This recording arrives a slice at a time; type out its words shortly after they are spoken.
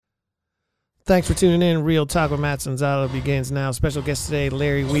Thanks for tuning in. Real Talk with Matt Sanzala begins now. Special guest today,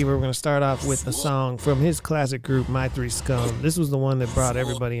 Larry Weaver. We're going to start off with a song from his classic group, My Three Scum. This was the one that brought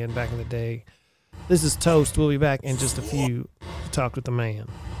everybody in back in the day. This is Toast. We'll be back in just a few to talk with the man.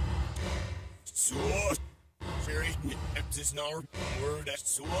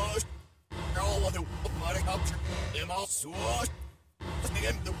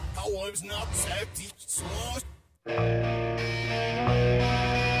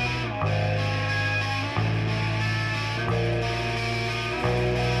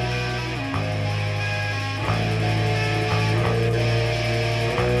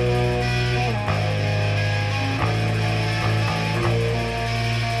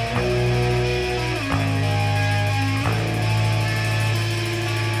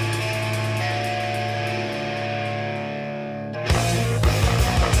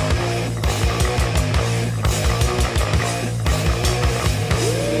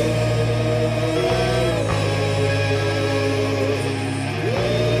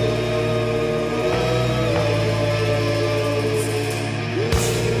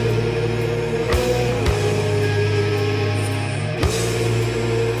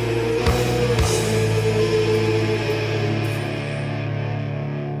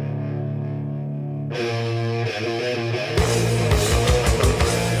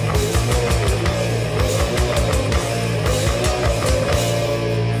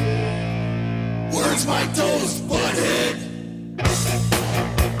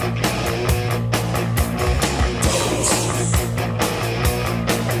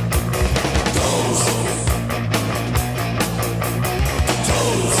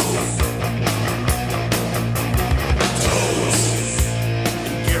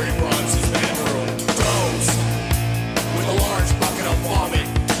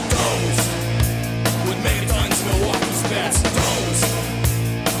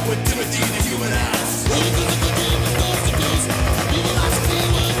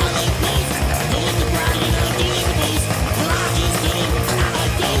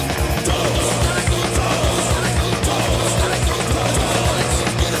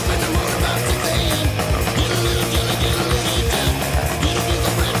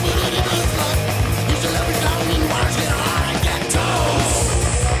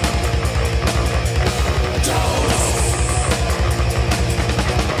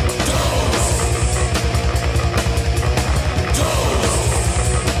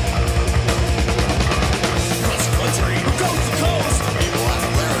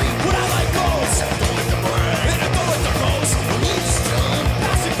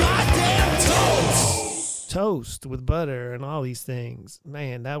 Toast with butter and all these things.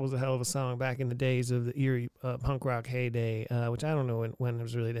 Man, that was a hell of a song back in the days of the Erie punk rock heyday, which I don't know when it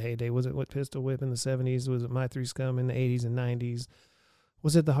was really the heyday. Was it what Pistol Whip in the 70s? Was it My Three Scum in the 80s and 90s?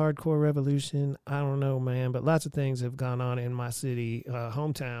 Was it the hardcore revolution? I don't know, man, but lots of things have gone on in my city,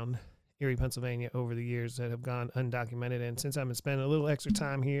 hometown, Erie, Pennsylvania, over the years that have gone undocumented. And since I've been spending a little extra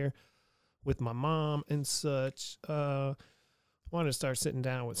time here with my mom and such, wanted to start sitting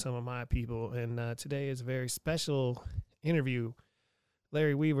down with some of my people, and today is a very special interview.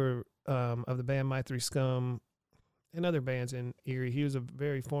 Larry Weaver of the band My Three Scum and other bands in Erie. He was a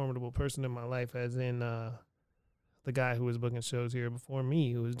very formidable person in my life, as in the guy who was booking shows here before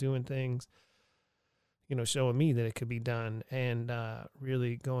me, who was doing things, you know, showing me that it could be done, and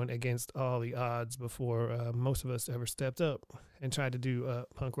really going against all the odds before most of us ever stepped up and tried to do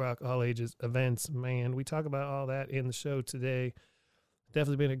punk rock all ages events. Man, we talk about all that in the show today.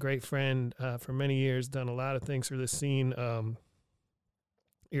 Definitely been a great friend for many years, done a lot of things for this scene.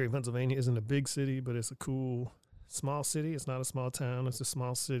 Erie, Pennsylvania isn't a big city, but it's a cool small city. It's not a small town, it's a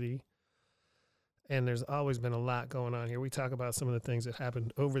small city. And there's always been a lot going on here. We talk about some of the things that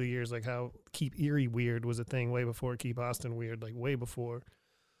happened over the years, like how Keep Erie Weird was a thing way before Keep Austin Weird, like way before.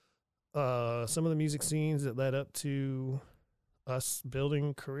 Some of the music scenes that led up to us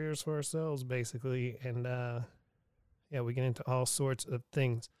building careers for ourselves, basically. And, yeah, we get into all sorts of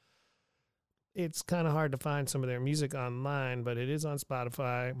things. It's kind of hard to find some of their music online, but it is on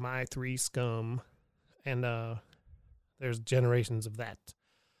Spotify, My Three Scum. And there's generations of that.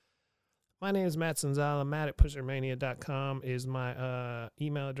 My name is Matt Sanzala. Matt at pushermania.com is my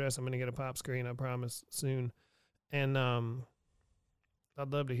email address. I'm going to get a pop screen, I promise, soon. And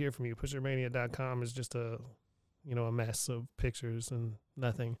I'd love to hear from you. Pushermania.com is just a mess of pictures and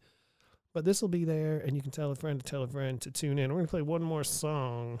nothing. But this will be there, and you can tell a friend to tune in. We're going to play one more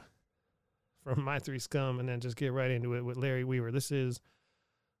song from My Three Scum and then just get right into it with Larry Weaver. This is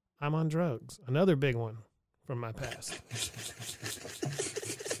I'm on Drugs, another big one from my past.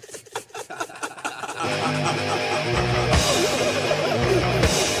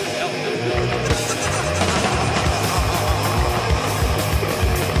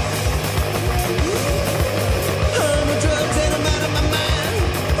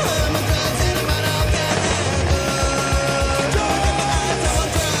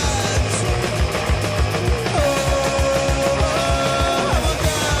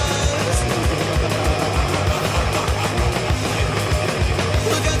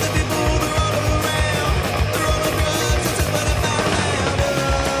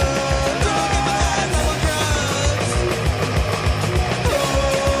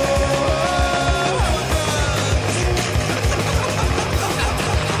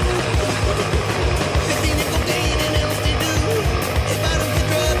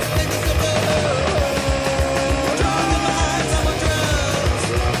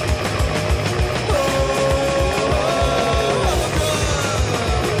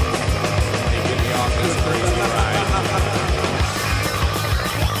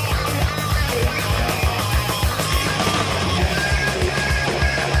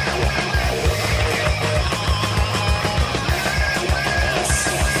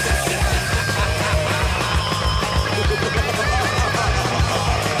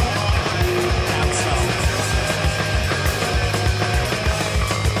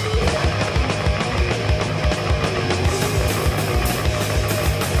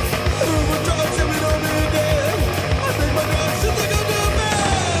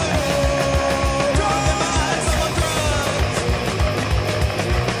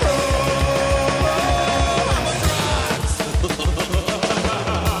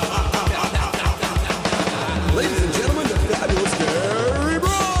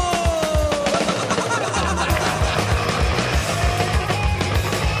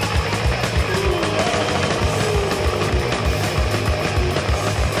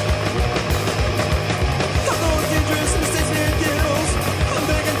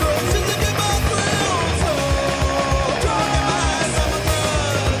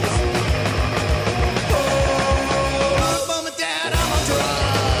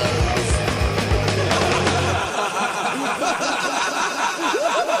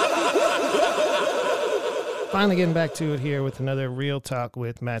 Finally getting back to it here with another Real Talk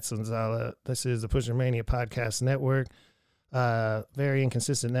with Matt Sonzala. This is the Pusher Mania Podcast Network. Very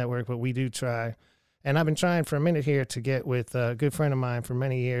inconsistent network, but we do try. And I've been trying for a minute here to get with a good friend of mine for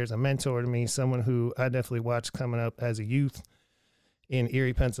many years, a mentor to me, someone who I definitely watched coming up as a youth in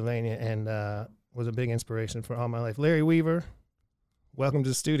Erie, Pennsylvania, and was a big inspiration for all my life. Larry Weaver, welcome to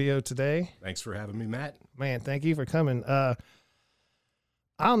the studio today. Thanks for having me, Matt. Man, thank you for coming.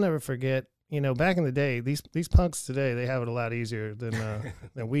 I'll never forget, back in the day, these punks today, they have it a lot easier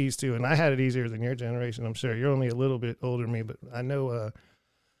than we used to. And I had it easier than your generation, I'm sure. You're only a little bit older than me, but I know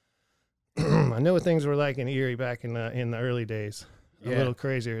I know what things were like in Erie back in the early days. A little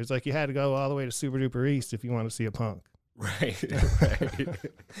crazier. It's like you had to go all the way to Super Duper East if you wanted to see a punk. Right.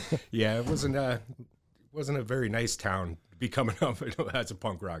 Yeah, it wasn't a very nice town to be coming up as a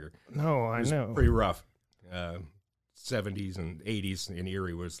punk rocker. No, I know. Pretty rough. 70s and 80s in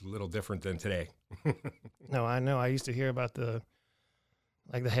Erie was a little different than today. No, I know. I used to hear about the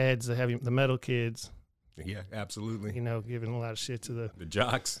heads, the metal kids. Yeah, absolutely. Giving a lot of shit to the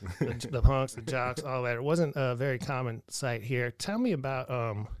jocks, the punks, the jocks, all that. It wasn't a very common sight here. Tell me about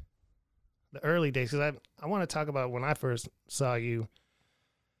the early days, because I want to talk about when I first saw you,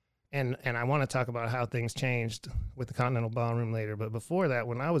 and I want to talk about how things changed with the Continental Ballroom later. But before that,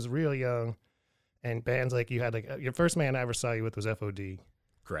 when I was real young, and bands like you had, your first band I ever saw you with was FOD.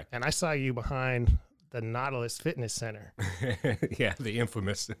 Correct. And I saw you behind the Nautilus Fitness Center. Yeah, the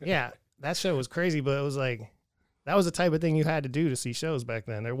infamous. Yeah, that show was crazy, but it was like, that was the type of thing you had to do to see shows back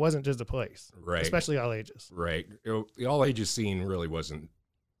then. There wasn't just a place. Right. Especially all ages. Right. The all ages scene really wasn't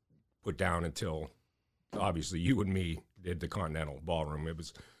put down until, obviously, you and me did the Continental Ballroom. It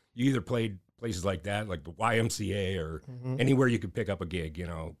was, you either played places like that, like the YMCA or anywhere you could pick up a gig,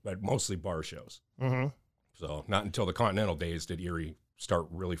 but mostly bar shows. Mm-hmm. So not until the Continental days did Erie start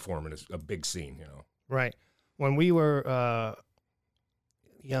really forming a big scene, Right. When we were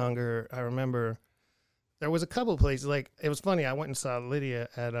younger, I remember there was a couple places, it was funny, I went and saw Lydia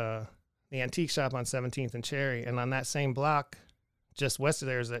at the antique shop on 17th and Cherry, and on that same block, just west of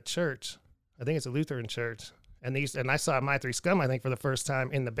there is that church. I think it's a Lutheran church. And I saw My Three Scum, I think, for the first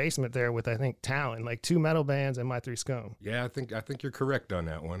time in the basement there with, I think, Talon, like 2 metal bands and My Three Scum. Yeah, I think you're correct on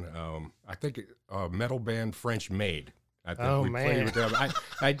that one. I think metal band French Maid. I think played with them.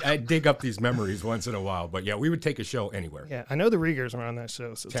 I dig up these memories once in a while, but yeah, we would take a show anywhere. Yeah, I know the Riegers were on that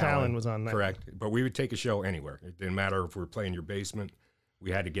show, so Talon was on that. Correct, but we would take a show anywhere. It didn't matter if we were playing your basement.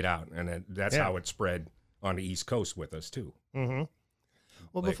 We had to get out, and that's how it spread on the East Coast with us too. Mm-hmm.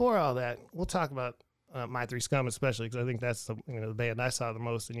 Well, before all that, we'll talk about My Three Scum, especially because I think that's the band I saw the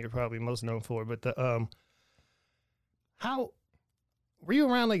most, and you're probably most known for. But how were you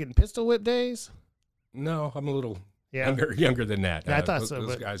around in Pistol Whip days? No, I'm a little younger than that. Yeah, I thought so.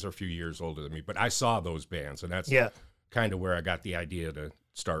 Those guys are a few years older than me, but I saw those bands, and that's kind of where I got the idea to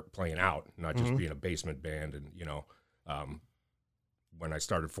start playing out, not just being a basement band. And when I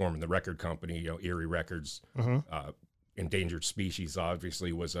started forming the record company, Erie Records. Endangered Species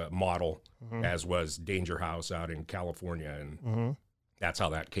obviously was a model, as was Danger House out in California, and that's how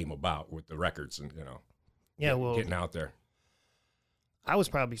that came about with the records and getting out there. I was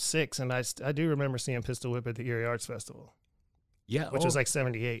probably 6, and I do remember seeing Pistol Whip at the Erie Arts Festival. Yeah, which was like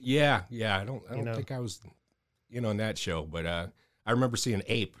 78. Yeah. I don't think I was, in that show, but I remember seeing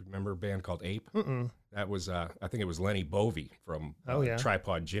Ape. Remember a band called Ape? That was I think it was Lenny Bovey from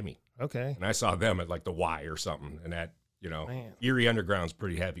Tripod Jimmy. Okay, and I saw them at like the Y or something, and that. Erie Underground's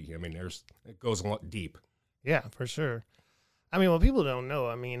pretty heavy. I mean, it goes a lot deep. Yeah, for sure. I mean, what people don't know,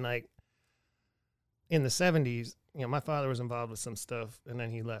 in the 70s, my father was involved with some stuff, and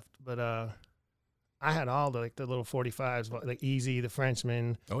then he left. But I had all the little 45s, like Easy, The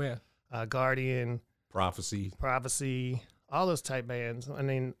Frenchman. Oh, yeah. Guardian. Prophecy, all those type bands.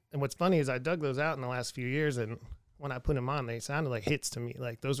 And what's funny is I dug those out in the last few years, and when I put them on, they sounded like hits to me.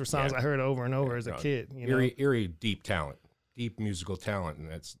 Like those were songs I heard over and over as a kid. Erie deep talent, deep musical talent, and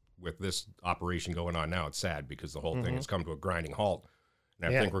that's with this operation going on now. It's sad because the whole thing has come to a grinding halt,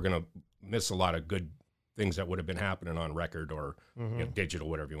 and I think we're gonna miss a lot of good things that would have been happening on record or digital,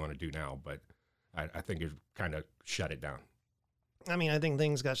 whatever you want to do now. But I think it kind of shut it down. I mean, I think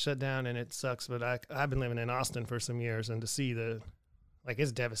things got shut down, and it sucks. But I've been living in Austin for some years, and to see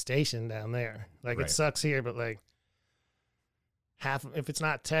it's devastation down there. It sucks here, but if it's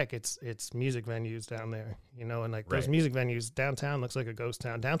not tech, it's music venues down there, and those music venues, downtown looks like a ghost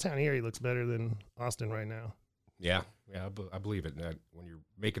town. Downtown Erie looks better than Austin right now. Yeah, I believe it. That when you're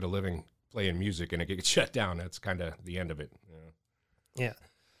making a living playing music and it gets shut down, that's kind of the end of it. Yeah,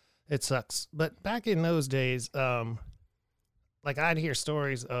 it sucks. But back in those days, I'd hear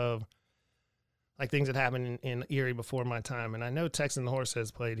stories of like things that happened in Erie before my time. And I know Tex and the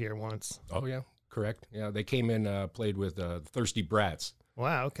Horseheads played here once. Oh, yeah, correct. Yeah, they came in, played with Thirsty Brats.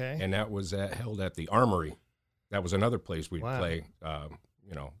 Wow, okay. And that was held at the Armory. That was another place we'd play,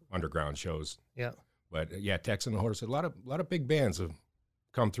 underground shows. Yeah. But, yeah, Tex and the Horseheads, a lot of big bands have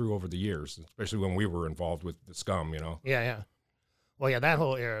come through over the years, especially when we were involved with the Scum, Yeah. Well, yeah, that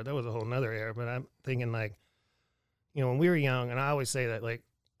whole era, that was a whole nother era. But I'm thinking, like, when we were young, and I always say that, like,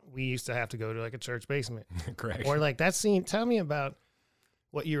 we used to have to go to, like, a church basement. Correct. Or, like, that scene. Tell me about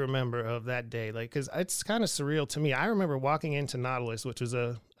what you remember of that day. Like, because it's kind of surreal to me. I remember walking into Nautilus, which was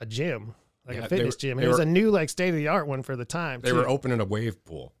a gym, like a fitness gym. And it was a new, like, state-of-the-art one for the time, They were opening a wave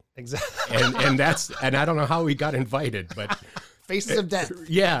pool. Exactly. And I don't know how we got invited, but... Faces of Death.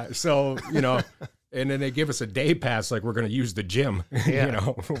 Yeah, so, and then they give us a day pass like we're going to use the gym,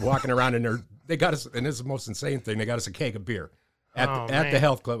 walking around in they got us, and this is the most insane thing, they got us a keg of beer at the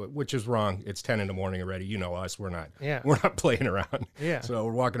health club, which is wrong. It's 10 in the morning already. You know us, we're not playing around. Yeah. So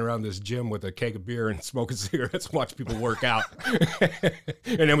we're walking around this gym with a keg of beer and smoking cigarettes, watch people work out.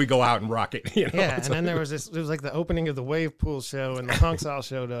 And then we go out and rock it. Yeah, and then there was like the opening of the wave pool show and the punks all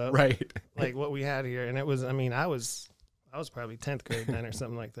showed up. Right. Like what we had here. And it was, I was probably 10th grade then or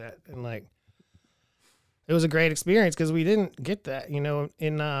something like that. And like, it was a great experience because we didn't get that,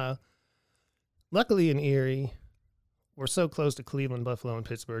 luckily in Erie, we're so close to Cleveland, Buffalo, and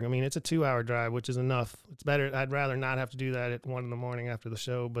Pittsburgh. I mean, it's a 2-hour drive, which is enough. It's better. I'd rather not have to do that at 1 a.m. after the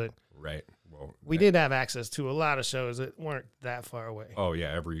show, but right. Well, we did have access to a lot of shows that weren't that far away. Oh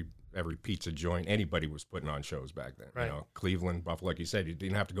yeah. Every pizza joint, anybody was putting on shows back then. Right. Cleveland, Buffalo, like you said, you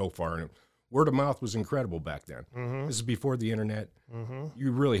didn't have to go far. And word of mouth was incredible back then. Mm-hmm. This is before the internet. Mm-hmm.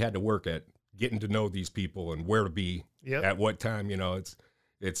 You really had to work at getting to know these people and where to be at what time.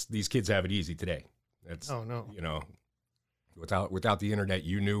 It's these kids have it easy today. Oh no. Without the internet,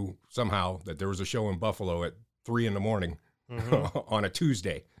 you knew somehow that there was a show in Buffalo at 3 a.m. on a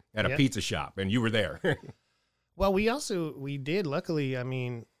Tuesday at a pizza shop, and you were there. Well, we did. Luckily, I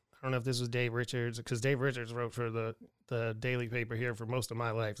mean, I don't know if this was Dave Richards, because Dave Richards wrote for the daily paper here for most of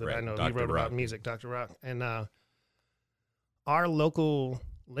my life that I know. Dr. He wrote about music, Dr. Rock. And our local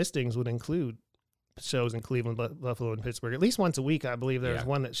listings would include shows in Cleveland, Buffalo, and Pittsburgh. At least once a week, I believe there was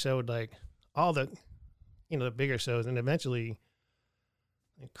one that showed like all the, the bigger shows. And eventually,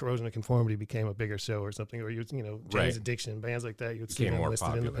 Corrosion of Conformity became a bigger show or something. Or, Jane's Addiction, bands like that, you would see them listed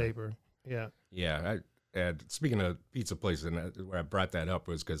popular in the paper. Yeah. Yeah. And speaking of pizza places, and where I brought that up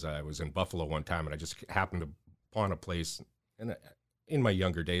was because I was in Buffalo one time, and I just happened to upon a place in my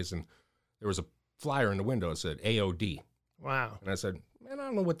younger days, and there was a flyer in the window that said AOD. Wow. And I said, man, I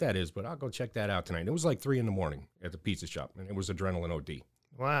don't know what that is, but I'll go check that out tonight. And it was like 3 a.m. at the pizza shop, and it was Adrenaline OD.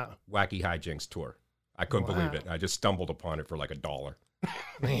 Wow. Wacky Hijinks Tour. I couldn't believe it. I just stumbled upon it for like $1.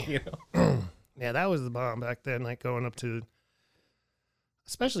 Yeah, that was the bomb back then, like going up to,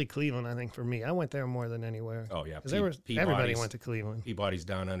 especially Cleveland, I think, for me. I went there more than anywhere. Oh, yeah. Because everybody went to Cleveland. Peabody's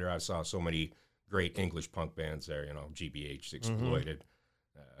Down Under. I saw so many great English punk bands there, GBH, Exploited.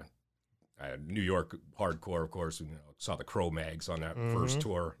 New York hardcore, of course. Saw the Cro-Mags on that first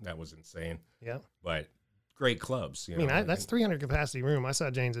tour. That was insane. Yeah. But great clubs. That's 300 capacity room. I saw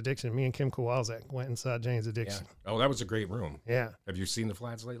Jane's Addiction. Me and Kim Kowalczyk went and saw Jane's Addiction. Yeah. Oh, that was a great room. Yeah. Have you seen the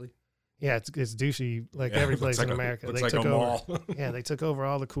Flats lately? Yeah, it's douchey like every place in America. They took over. Yeah, they took over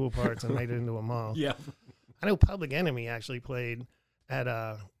all the cool parts and made it into a mall. Yeah. I know Public Enemy actually played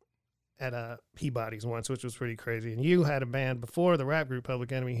at Peabody's once, which was pretty crazy. And you had a band before the rap group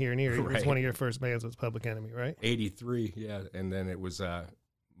Public Enemy here in Erie. It was one of your first bands was Public Enemy, right? 83, yeah. And then it was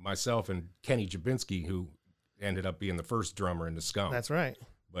myself and Kenny Jabinski, who ended up being the first drummer in the Scum. That's right.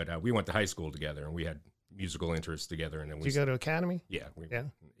 But we went to high school together, and we had musical interests together. And then Did you go to Academy? Yeah.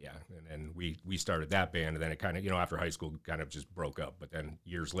 Yeah. And we started that band, and then it kind of, after high school, kind of just broke up. But then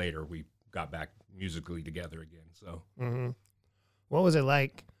years later, we got back musically together again. So, What was it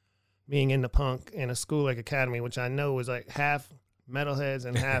like being into punk in a school like Academy, which I know was like half metalheads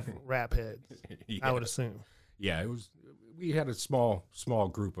and half rap heads? Yeah. I would assume. Yeah, it was. We had a small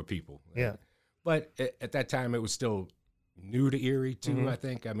group of people. Yeah, but at that time, it was still new to Erie too. I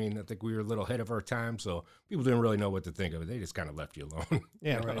think. I think we were a little ahead of our time, so people didn't really know what to think of it. They just kind of left you alone.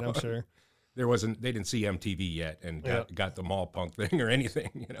 Yeah, right. I'm sure. They didn't see MTV yet and got the mall punk thing or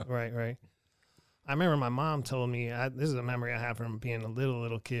anything. Right. I remember my mom told me, this is a memory I have from being a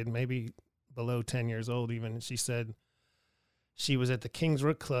little kid, maybe below 10 years old even. She said she was at the Kings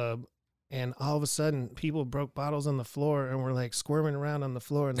Rook Club, and all of a sudden people broke bottles on the floor and were like squirming around on the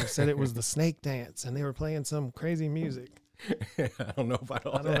floor, and they said it was the Snake Dance, and they were playing some crazy music. I don't know about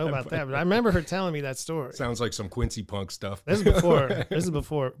all that. I don't know about that, but I remember her telling me that story. Sounds like some Quincy Punk stuff. This is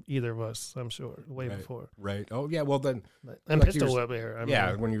before either of us, I'm sure. Way before. Right. Oh, yeah. Well, then. And like Pistol Whip era.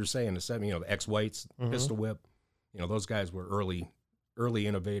 Yeah, when you were saying the Ex-Whites, Pistol Whip, those guys were early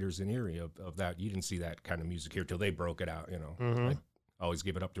innovators in Erie of that. You didn't see that kind of music here till they broke it out, I always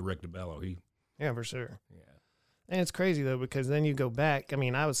give it up to Rick DeBello. Yeah, for sure. Yeah. And it's crazy, though, because then you go back. I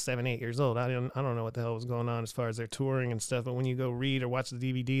mean, I was 7, 8 years old. I don't know what the hell was going on as far as their touring and stuff. But when you go read or watch the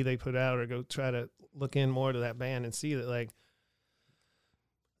DVD they put out or go try to look in more to that band and see that, like,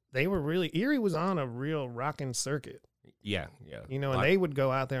 they were Erie was on a real rocking circuit. Yeah. And they would go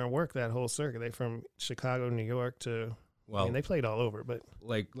out there and work that whole circuit. They from Chicago, New York to, they played all over. But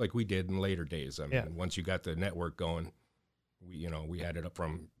like we did in later days. I mean, once you got the network going, we had it up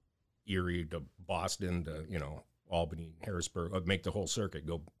from Erie to Boston to, Albany, Harrisburg, make the whole circuit,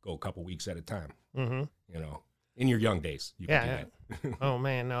 go a couple weeks at a time. In your young days. You could do that. Oh,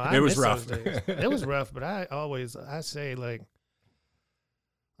 man, no. It was rough. It was rough, but I say, like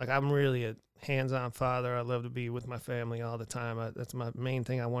I'm really a hands-on father. I love to be with my family all the time. That's my main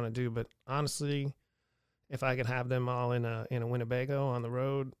thing I want to do. But honestly, if I could have them all in a Winnebago on the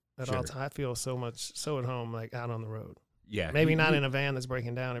road at all times, I feel so at home, like out on the road. Yeah. Maybe not in a van that's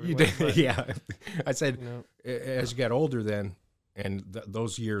breaking down everywhere. But, yeah. I said, as you get older then, and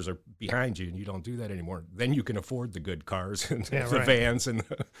those years are behind you and you don't do that anymore, then you can afford the good cars and the vans and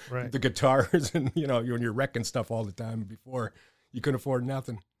the guitars and, when you're wrecking stuff all the time. Before, you couldn't afford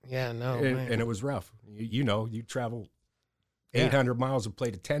nothing. Yeah, no, and it was rough. You travel 800 miles and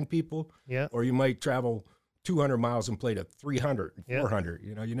play to 10 people. Yeah. Or you might travel 200 miles and play to 300, 400.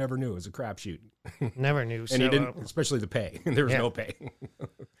 You never knew. It was a crapshoot. Never knew. And you didn't, especially the pay. There was no pay.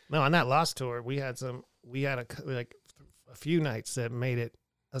 No, on that Lost tour, we had a few nights that made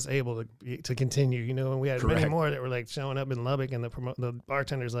us able to continue, and we had many more that were like showing up in Lubbock, and the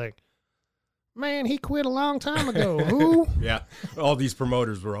bartender's like, man, he quit a long time ago. Who? Yeah. All these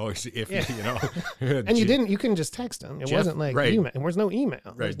promoters were always iffy, And you couldn't just text them. It wasn't like email. There was no email.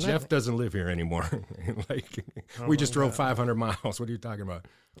 Right. Jeff doesn't live here anymore. We just drove 500 miles. What are you talking about?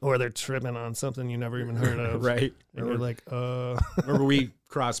 Or they're tripping on something you never even heard of. Right. And you're like, Remember we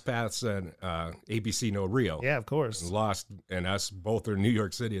crossed paths at ABC No Rio. Yeah, of course. Lost, and us both are in New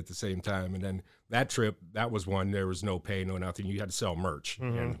York City at the same time. And then that trip, that was one, there was no pay, no nothing. You had to sell merch.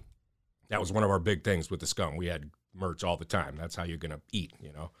 Mm-hmm. And that was one of our big things with the Scum. We had merch all the time. That's how you're going to eat,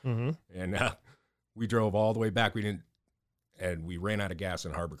 Mm-hmm. And we drove all the way back. And we ran out of gas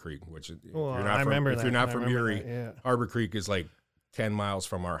in Harbor Creek, which if you're not from Erie, Harbor Creek is like 10 miles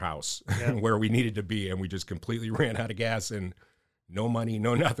from our house where we needed to be. And we just completely ran out of gas and no money,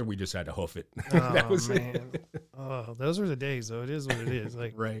 no nothing. We just had to hoof it. That was man. Those were the days, though. It is what it is.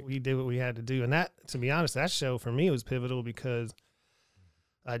 Like, we did what we had to do. And that, to be honest, that show for me was pivotal because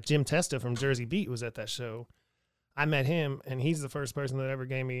Jim Testa from Jersey Beat was at that show. I met him, and he's the first person that ever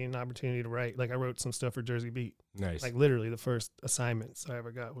gave me an opportunity to write. Like, I wrote some stuff for Jersey Beat. Nice. Like, literally, the first assignments I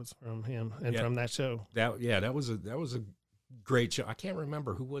ever got was from him and from that show. That was a great show. I can't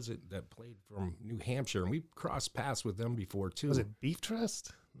remember who was it that played from New Hampshire, and we crossed paths with them before too. Was it Beef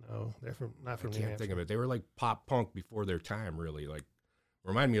Trust? No, they're not from New Hampshire. I can't think of it. They were like pop punk before their time, really. Like,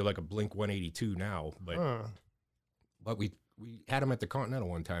 remind me of like a Blink 182 now, but we had them at the Continental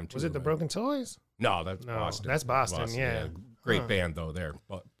one time too. Was it the Broken Toys? No, that's Boston. That's Boston. Yeah. Great band though. There,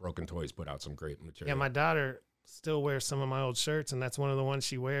 but Broken Toys put out some great material. Yeah, my daughter still wears some of my old shirts, and that's one of the ones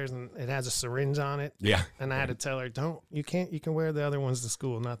she wears, and it has a syringe on it. Yeah. And I had to tell her, you can wear the other ones to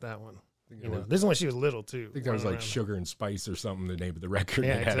school, not that one. This is when she was little too. I think that was like Sugar and Spice or something, the name of the record.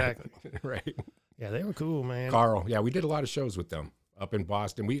 Yeah, exactly. Right. Yeah, they were cool, man. Carl. Yeah, we did a lot of shows with them up in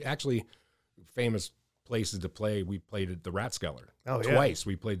Boston. We actually, famous places to play, we played at the Rathskeller twice.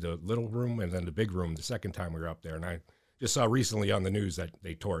 We played the little room and then the big room the second time we were up there. And I just saw recently on the news that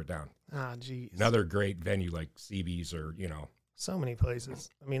they tore it down. Ah, geez. Another great venue like CB's or, So many places.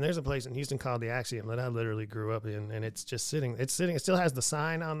 I mean, there's a place in Houston called the Axiom that I literally grew up in, and it's just sitting. It still has the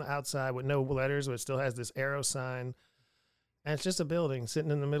sign on the outside with no letters, but it still has this arrow sign. And it's just a building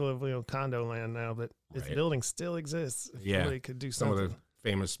sitting in the middle of condo land now, but its building still exists. If you really could do something. Some of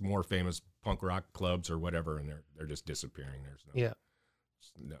the more famous punk rock clubs or whatever, and they're just disappearing.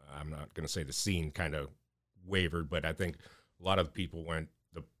 I'm not going to say the scene kind of wavered, but I think a lot of people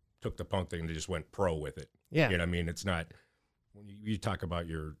took the punk thing and they just went pro with it. Yeah. You know what I mean? It's not, when you talk about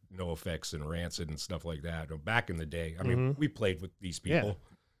your NoFX and Rancid and stuff like that, back in the day, I mean, we played with these people,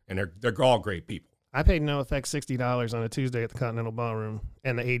 and they're all great people. I paid NoFX $60 on a Tuesday at the Continental Ballroom,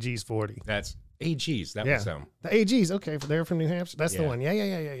 and the AG's $40. AGs, that was them. The AGs, okay, they're from New Hampshire. That's the one. Yeah.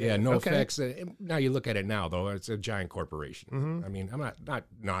 Yeah, no effects. Now you look at it now, though, it's a giant corporation. Mm-hmm. I mean, I'm not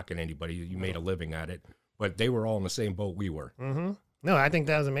knocking anybody. You made a living at it, but they were all in the same boat we were. Mm-hmm. No, I think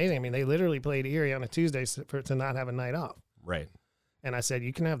that was amazing. I mean, they literally played Erie on a Tuesday to not have a night off. Right. And I said,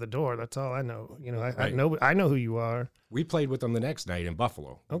 you can have the door. That's all I know. You know, Right. I know who you are. We played with them the next night in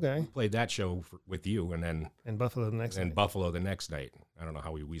Buffalo. Okay. We played that show with you, and then in Buffalo the next night. Buffalo the next night. I don't know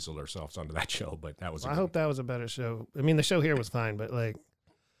how we weaseled ourselves onto that show, but that was. I hope that was a better show. I mean, the show here was fine, but like,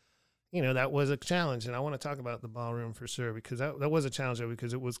 you know, that was a challenge, and I want to talk about the ballroom for sure because that was a challenge though,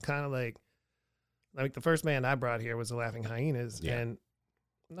 because it was kind of like the first band I brought here was the Laughing Hyenas, and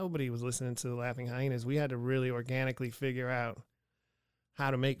nobody was listening to the Laughing Hyenas. We had to really organically figure out how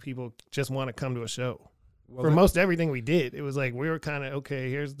to make people just want to come to a show. Well, for most everything we did, it was like we were kind of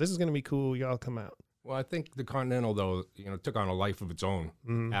okay. This is going to be cool. Y'all come out. Well, I think the Continental though, you know, took on a life of its own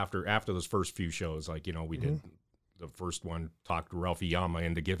after those first few shows. Like, you know, we did the first one, talked Ralphie Yama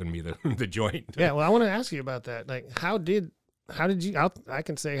into giving me the joint. Yeah, well, I want to ask you about that. Like, how did you? I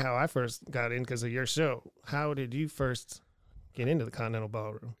can say how I first got in because of your show. How did you first get into the Continental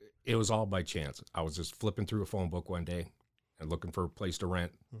Ballroom? It was all by chance. I was just flipping through a phone book one day and looking for a place to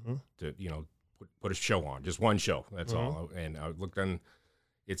rent to, you know, put a show on, just one show. That's all. And I looked on,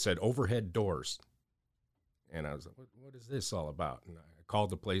 it said Overhead Doors. And I was like, what is this all about? And I called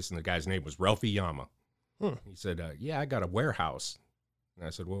the place, and the guy's name was Ralphie Yama. He said, yeah, I got a warehouse. And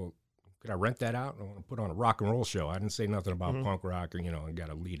I said, well, could I rent that out? I want to put on a rock and roll show. I didn't say nothing about punk rock or, you know, I got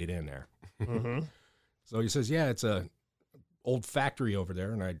to lead it in there. So he says, yeah, it's a old factory over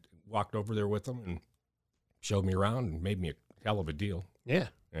there. And I walked over there with him and showed me around and made me a hell of a deal. Yeah.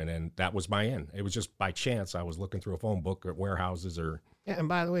 And then that was my end. It was just by chance. I was looking through a phone book at warehouses or. Yeah, and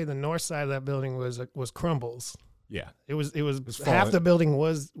by the way, the north side of that building was Crumbles. Yeah, it was half the building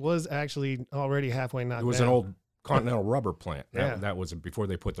was actually already halfway knocked down. It was an old Continental rubber plant. That was before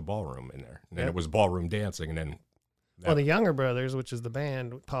they put the ballroom in there. And then it was ballroom dancing, and then. Well, the Younger Brothers, which is the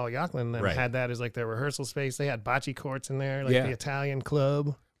band, Paul Yocklin, had that as like their rehearsal space. They had bocce courts in there, like the Italian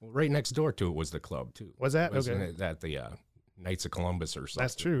club. Well, right next door to it was the club too. Was that okay? That the Knights of Columbus or something.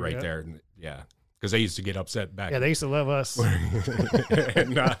 That's true. Right there. Yeah. Because they used to get upset back. Yeah, they used to love us.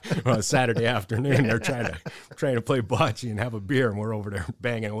 And, on Saturday afternoon, they're trying to play bocce and have a beer, and we're over there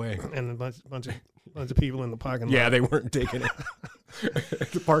banging away. And a bunch of people in the parking lot. Yeah, they weren't taking it.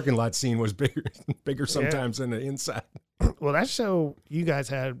 The parking lot scene was bigger sometimes than the inside. Well, that show you guys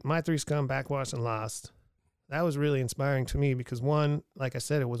had, My Three Scum, Backwash, and Lost. That was really inspiring to me because one, like I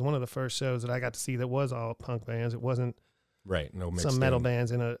said, it was one of the first shows that I got to see that was all punk bands. It wasn't. Right, no mixed some metal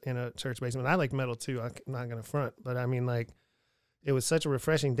bands in a church basement. I like metal too. I'm not gonna front, but I mean, like, it was such a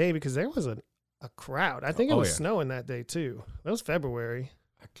refreshing day because there was a crowd. I think it was snowing that day too. That was February.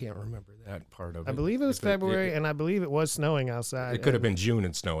 I can't remember that part of it. I believe it was February, and I believe it was snowing outside. It could have been June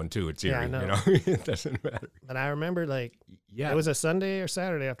and snowing too. It's Erie, I know. You know, it doesn't matter. But I remember, like, it was a Sunday or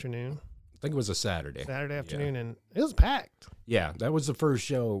Saturday afternoon. I think it was a Saturday. Saturday afternoon, and it was packed. Yeah, that was the first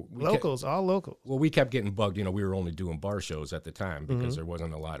show. All locals. Well, we kept getting bugged. You know, we were only doing bar shows at the time because there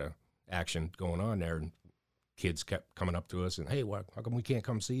wasn't a lot of action going on there. And kids kept coming up to us and, hey, how come we can't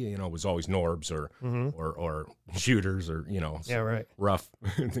come see you? You know, it was always Norbs or shooters or, you know, rough.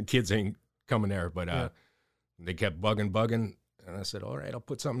 The kids ain't coming there. But they kept bugging. And I said, all right, I'll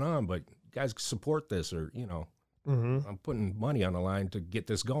put something on. But you guys support this or, you know, I'm putting money on the line to get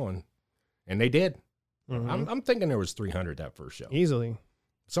this going. And they did. I'm thinking there was 300 that first show. Easily.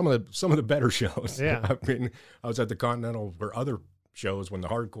 Some of the better shows. Yeah. I mean, I was at the Continental for other shows when the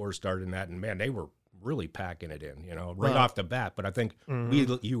hardcore started and that, and man, they were really packing it in, you know, right off the bat. But I think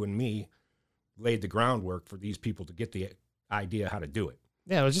you and me laid the groundwork for these people to get the idea how to do it.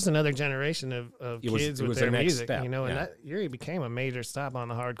 Yeah, it was just another generation of kids with their music, step, you know, and that Erie became a major stop on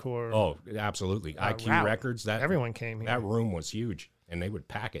the hardcore. Oh, absolutely. IQ route. Records, that everyone came here. That room was huge. And they would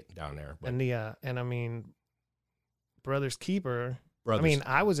pack it down there. But. And I mean, Brothers Keeper. I mean,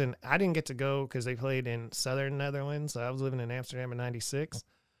 I didn't get to go because they played in Southern Netherlands. So I was living in Amsterdam in '96.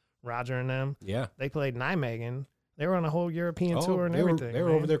 Roger and them. Yeah. They played Nijmegen. They were on a whole European tour and everything. They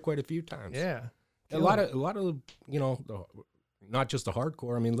were over there quite a few times. Yeah. A lot of you know, not just the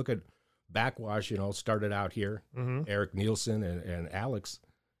hardcore. I mean, look at Backwash. You know, started out here. Eric Nielsen and Alex.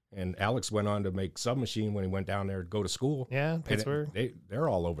 And Alex went on to make Submachine when he went down there to go to school. Yeah, Pittsburgh. They're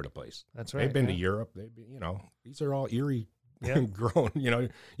all over the place. That's right. They've been to Europe. You know, these are all Erie grown. You know,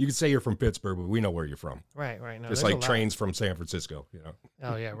 you can say you're from Pittsburgh, but we know where you're from. Right. No, just like trains from San Francisco, you know.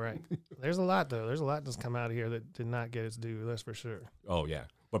 Oh, yeah, right. There's a lot, though. There's a lot that's come out of here that did not get its due, that's for sure. Oh, yeah.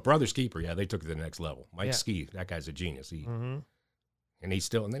 But Brothers Keeper, they took it to the next level. Mike Ski, that guy's a genius. and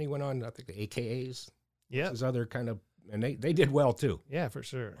then he went on, I think, the AKAs. Yeah. His other kind of, and they did well too. Yeah, for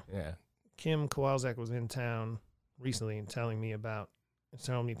sure. Yeah. Kim Kowalczyk was in town recently and telling me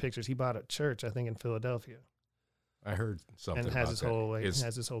pictures. He bought a church, I think, in Philadelphia. I heard something and about his that. whole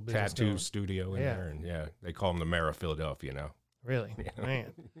has his whole business tattoo going. studio in there, and they call him the mayor of Philadelphia now. Really,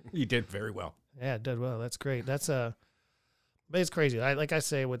 man, he did very well. Yeah, did well. That's great. But it's crazy. Like I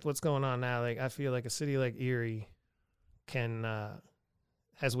say, with what's going on now, like I feel like a city like Erie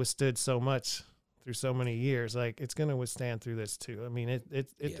has withstood so much through so many years. Like it's going to withstand through this too. I mean,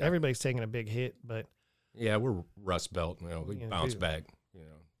 everybody's taking a big hit, but yeah, we're Rust Belt. We bounce back.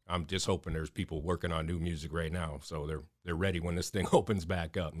 I'm just hoping there's people working on new music right now, so they're ready when this thing opens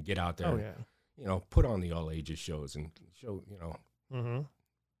back up and get out there. Oh yeah. Put on the all ages shows and show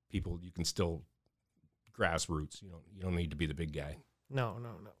people you can still grassroots. You don't need to be the big guy. No.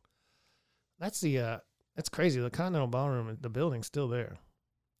 That's crazy. The Continental Ballroom, the building's still there.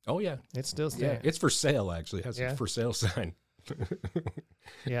 Oh yeah, it's still there. Yeah, it's for sale actually. It has a for sale sign.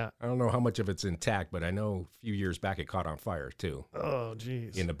 Yeah. I don't know how much of it's intact, but I know a few years back it caught on fire too. Oh,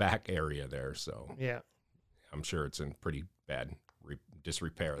 geez. In the back area there, so yeah, I'm sure it's in pretty bad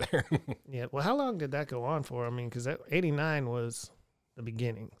disrepair there. Yeah. Well, how long did that go on for? I mean, because 89 was the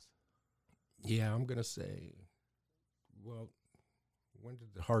beginnings. Yeah, I'm gonna say. Well, when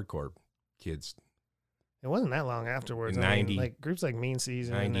did the hardcore kids? It wasn't that long afterwards. In 90, like groups like Mean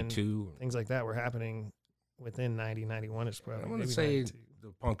Season, 92, and things like that were happening within 90, 91 is probably. I want to say 92.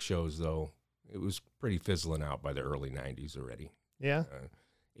 The punk shows, though, it was pretty fizzling out by the early 90s already. Yeah.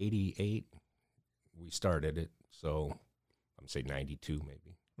 88, we started it, so I'm say 92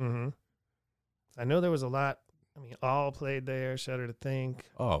 maybe. Mm-hmm. I know there was a lot. I mean, All played there, Shudder to Think.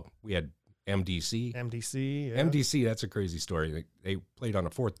 Oh, we had MDC. Yeah. MDC, that's a crazy story. They played on the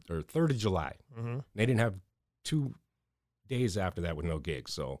 4th or 3rd of July. Mm-hmm. They didn't have 2 days after that with no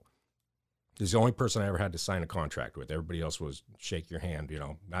gigs, so this is the only person I ever had to sign a contract with. Everybody else was shake your hand,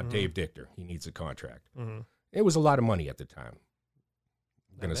 not Dave Dichter. He needs a contract. Mm-hmm. It was a lot of money at the time.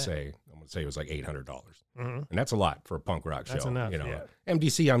 I'm gonna say it was like $800, and that's a lot for a punk rock show. That's enough. Yeah.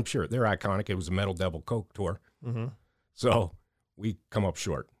 MDC, I'm sure they're iconic. It was a Metal Devil Coke tour, so we come up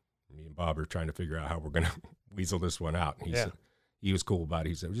short. Me and Bob are trying to figure out how we're gonna weasel this one out. And he was cool about it.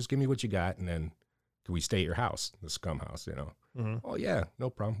 He said, well, "Just give me what you got, and then can we stay at your house, the Scum House?" Oh yeah, no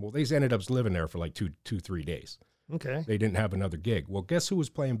problem. Well, they ended up living there for like 3 days. Okay. They didn't have another gig. Well, guess who was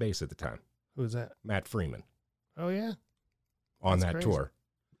playing bass at the time? Who was that? Matt Freeman. Oh yeah. On that tour.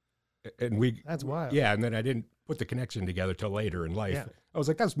 And that's wild. Yeah, and then I didn't put the connection together till later in life. Yeah. I was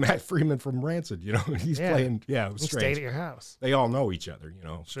like, that's Matt Freeman from Rancid, He's playing. Yeah, it was strange. Stayed at your house. They all know each other,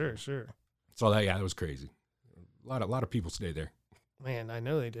 Sure. So that was crazy. A lot of people stayed there. Man, I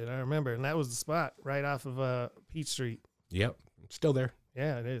know they did. I remember, and that was the spot right off of Peach Street. Yep, still there.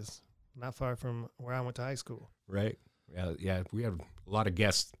 Yeah, it is. Not far from where I went to high school. Right. Yeah. We had a lot of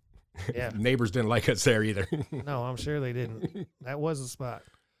guests. Yeah. Neighbors didn't like us there either. No, I'm sure they didn't. That was the spot.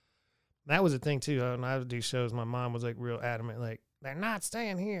 That was the thing too. When I would do shows, my mom was like real adamant, like they're not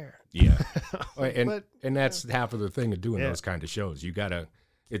staying here. Yeah, and that's half of the thing of doing those kind of shows.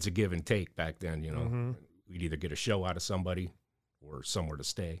 It's a give and take back then. We'd either get a show out of somebody or somewhere to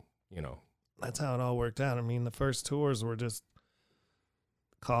stay. That's how it all worked out. I mean, the first tours were just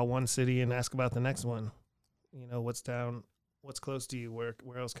call one city and ask about the next one. What's down, what's close to you, where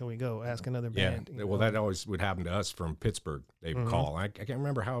else can we go? Ask another band. Yeah, well, that always would happen to us from Pittsburgh. They would call. I can't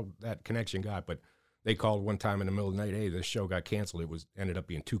remember how that connection got, but they called one time in the middle of the night, hey, this show got canceled. It ended up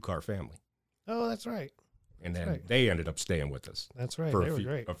being 2-car family. Oh, that's right. And then they ended up staying with us. That's right. For they were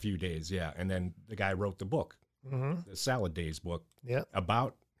great. A few days, yeah. And then the guy wrote the book, the Salad Days book,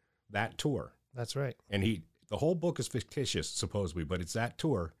 about that tour. That's right. And the whole book is fictitious, supposedly, but it's that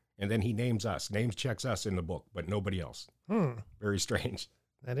tour. And then he checks us in the book, but nobody else. Very strange.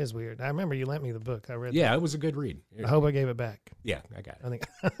 That is weird. I remember you lent me the book. I read. Yeah, it was a good read. I hope I gave it back. Yeah, I got it. I think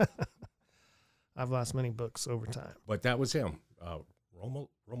I've lost many books over time. But that was him.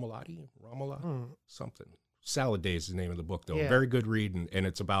 Romola, something. Salad Days is the name of the book, though. Yeah. Very good read, and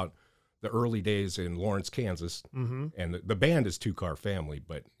it's about the early days in Lawrence, Kansas. And the band is 2-Car Family,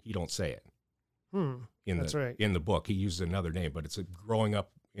 but he don't say it. That's right. In the book, he uses another name, but it's growing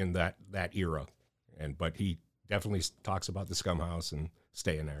up in that era, but he definitely talks about the Scum House and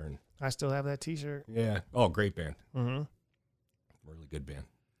staying there. And I still have that T-shirt. Yeah. Oh, great band. Really good band.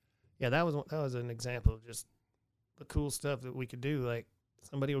 Yeah, that was an example of just the cool stuff that we could do. Like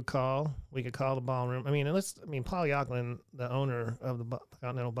somebody would call, we could call the ballroom. I mean, Paul Yocklin, the owner of the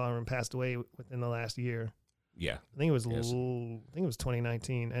Continental Ballroom, passed away within the last year. Yeah. I think it was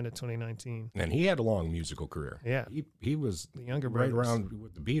 2019, end of 2019. And he had a long musical career. Yeah. He was the younger right brothers. around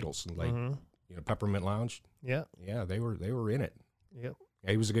with the Beatles, and like Peppermint Lounge. Yeah. Yeah, they were in it. Yep.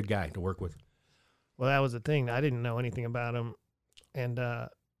 Yeah, he was a good guy to work with. Well, that was the thing. I didn't know anything about him, and at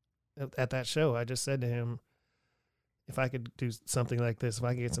that show, I just said to him, if I could do something like this, if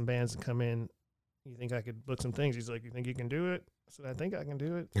I could get some bands to come in, you think I could book some things? He's like, you think you can do it? I said, I think I can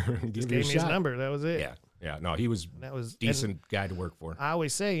do it. Just gave me his number. That was it. Yeah. No, he was decent guy to work for. I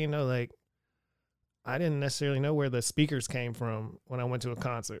always say, like, I didn't necessarily know where the speakers came from when I went to a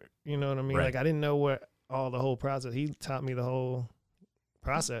concert. You know what I mean? Right. Like, I didn't know the whole process. He taught me the whole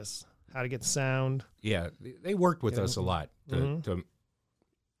process, how to get the sound. Yeah, they worked with us a lot to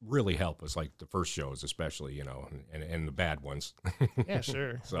really help us, like the first shows especially, and the bad ones. Yeah,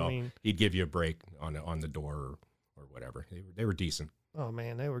 sure. So he'd give you a break on the door or whatever. They were decent. Oh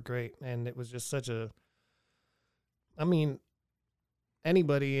man, they were great, and it was just such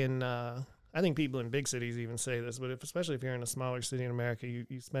anybody in I think people in big cities even say this, but especially if you're in a smaller city in America,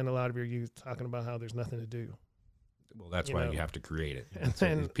 you spend a lot of your youth talking about how there's nothing to do. Well, that's why you have to create it. And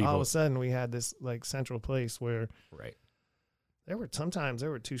then all of a sudden we had this like central place where sometimes there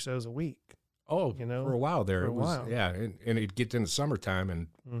were 2 shows a week. Oh, for a while there. Yeah, and it'd get in the summertime and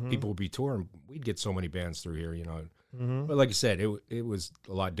people would be touring. We'd get so many bands through here, But like you said, it was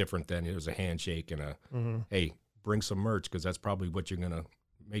a lot different then. It was a handshake and hey, bring some merch because that's probably what you're going to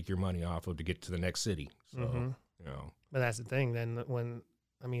make your money off of to get to the next city. So, But that's the thing then when,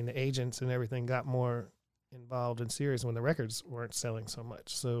 the agents and everything got more involved and serious when the records weren't selling so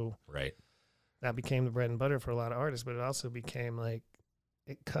much. So that became the bread and butter for a lot of artists, but it also became like,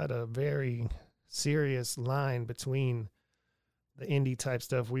 it cut a very serious line between the indie type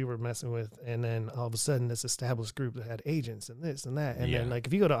stuff we were messing with, and then all of a sudden this established group that had agents and this and that. And then like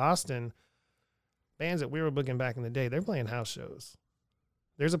if you go to Austin, bands that we were booking back in the day, they're playing house shows.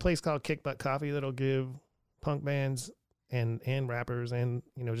 There's a place called Kick Butt Coffee that'll give punk bands and rappers and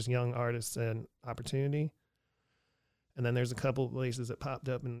just young artists an opportunity. And then there's a couple of places that popped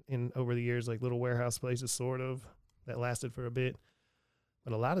up in over the years, like little warehouse places sort of that lasted for a bit.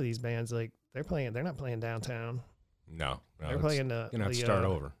 But a lot of these bands, like they're not playing downtown. No, they're playing you're gonna have to start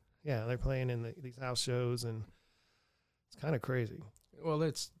over. Yeah, they're playing in these house shows, and it's kind of crazy. Well,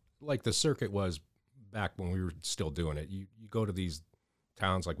 it's like the circuit was back when we were still doing it. You go to these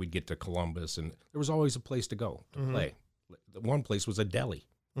towns, like we'd get to Columbus, and there was always a place to go to play. The one place was a deli,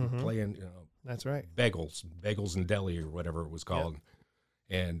 playing, that's right, bagels and deli or whatever it was called,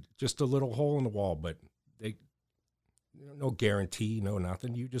 and just a little hole in the wall, but they. No guarantee, no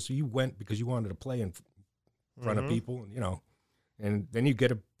nothing. You went because you wanted to play in front of people, and then you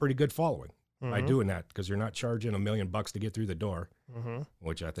get a pretty good following by doing that because you're not charging $1 million to get through the door,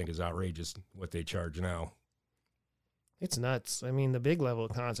 which I think is outrageous what they charge now. It's nuts. The big level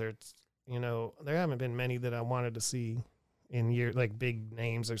concerts, there haven't been many that I wanted to see in years, like big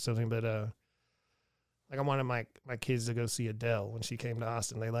names or something, but like I wanted my kids to go see Adele when she came to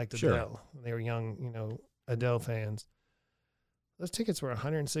Austin. They liked Adele. They were young, Adele fans. Those tickets were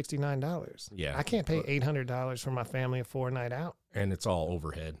 $169. Yeah. I can't pay $800 for my family a 4-night out. And it's all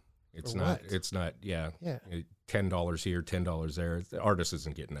overhead. It's not, $10 here, $10 there. The artist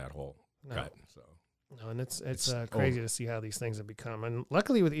isn't getting that whole cut. So. No, and it's crazy to see how these things have become. And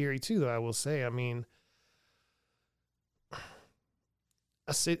luckily with Erie too, though, I will say, a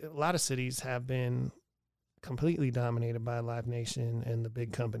lot of cities have been completely dominated by Live Nation and the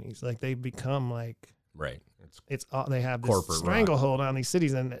big companies. Like they've become like, it's all, they have this stranglehold on these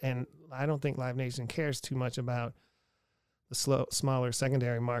cities, and I don't think Live Nation cares too much about the smaller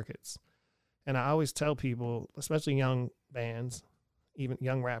secondary markets. And I always tell people, especially young bands, even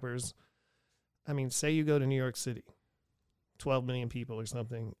young rappers, say you go to New York City, 12 million people or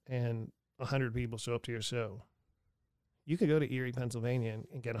something, and 100 people show up to your show. You could go to Erie, Pennsylvania,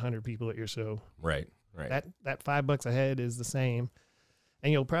 and get 100 people at your show. Right. That $5 a head is the same.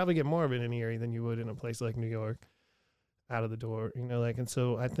 And you'll probably get more of it in Erie than you would in a place like New York out of the door, and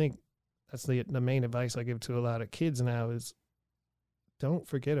so I think that's the main advice I give to a lot of kids now is don't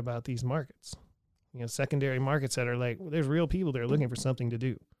forget about these markets, secondary markets that are like, there's real people that are looking for something to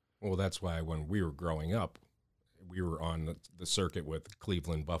do. Well, that's why when we were growing up, we were on the circuit with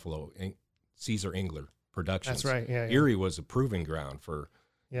Cleveland, Buffalo, Caesar Engler Productions. That's right. Yeah. Erie was a proving ground for,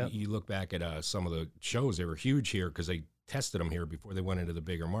 you look back at some of the shows, they were huge here because they tested them here before they went into the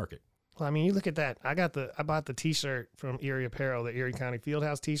bigger market. Well, you look at that. I bought the T-shirt from Erie Apparel, the Erie County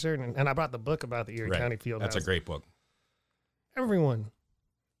Fieldhouse T-shirt, and I bought the book about the Erie County Fieldhouse. That's a great book. Everyone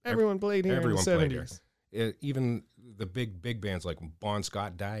played here in the 70s. Even the big bands like Bon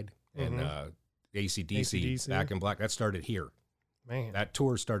Scott died, and AC/DC, Back in Black, that started here. Man. That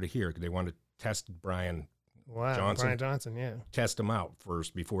tour started here. They wanted to test Brian Johnson, yeah. Test him out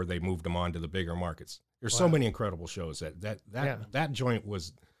first before they moved him on to the bigger markets. There's so many incredible shows. That joint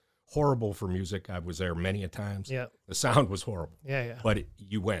was horrible for music. I was there many a times. Yeah. The sound was horrible. Yeah. But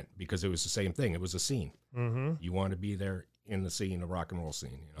you went because it was the same thing. It was a scene. Mm-hmm. You want to be there in the scene, the rock and roll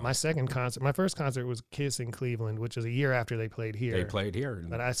scene. You know? My first concert was Kiss in Cleveland, which was a year after they played here. They played here.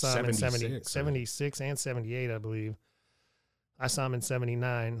 But I saw them in 76 and 78, I believe. I saw them in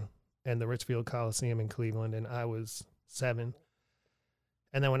 79 in the Richfield Coliseum in Cleveland, and I was 7.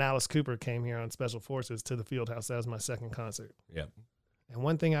 And then when Alice Cooper came here on Special Forces to the Fieldhouse, that was my second concert. Yeah. And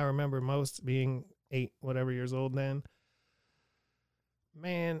one thing I remember most, being 8 whatever years old then,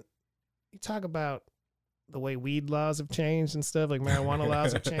 man, you talk about the way weed laws have changed and stuff, like marijuana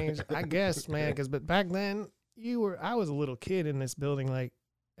laws have changed. I guess, man, but back then I was a little kid in this building, like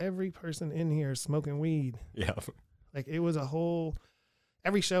every person in here is smoking weed. Yeah. Like it was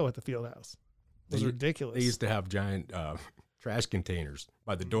every show at the Fieldhouse. It was ridiculous. They used to have giant trash containers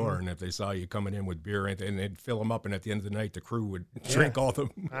by the door, and if they saw you coming in with beer, and they'd fill them up, and at the end of the night, the crew would drink all the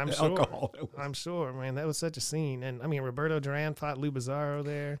alcohol. I'm sure, man. That was such a scene. And I mean, Roberto Duran fought Lou Bizarro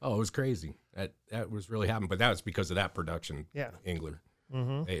there. Oh, it was crazy. That was really happening, but that was because of that production. Yeah, Engler.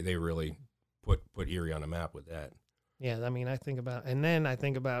 Mm-hmm. They really put Erie on the map with that. Yeah, I mean, I think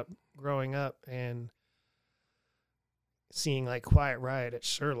about growing up and seeing like Quiet Riot at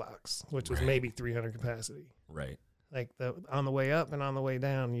Sherlock's, which was maybe 300 capacity. Right. Like on the way up and on the way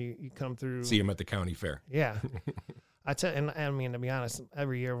down, you come through. See him at the county fair. Yeah. And I mean, to be honest,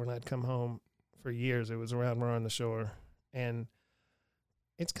 every year when I'd come home for years, it was around We're on the Shore. And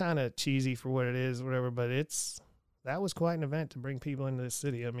it's kind of cheesy for what it is, whatever, but that was quite an event to bring people into the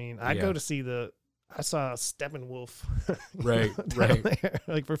city. I mean, I'd go to see I saw Steppenwolf. Right. There,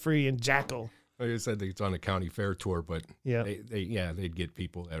 like for free, and Jackal. Like I said, it's on a county fair tour, but they'd get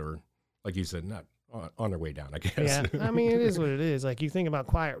people that were, like you said, not on their way down, I guess. Yeah, I mean, it is what it is. Like, you think about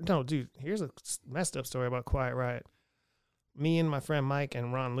dude, here's a messed up story about Quiet Riot. Me and my friend Mike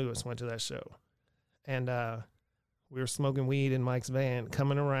and Ron Lewis went to that show. And we were smoking weed in Mike's van,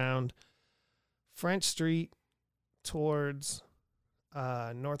 coming around French Street towards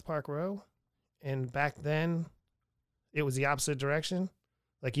North Park Row. And back then, it was the opposite direction.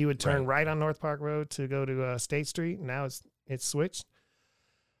 Like, you would turn right on North Park Road to go to State Street. Now it's switched.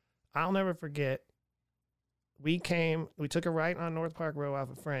 I'll never forget. We took a right on North Park Road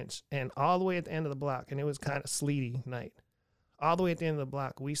off of French, and all the way at the end of the block, and it was kind of sleety night. All the way at the end of the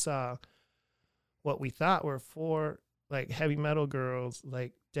block, we saw what we thought were 4 like heavy metal girls,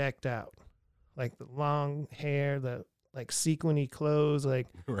 like decked out, like the long hair, the like sequiny clothes, like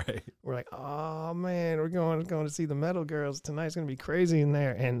right. We're like, oh man, we're going to see the metal girls. Tonight's gonna be crazy in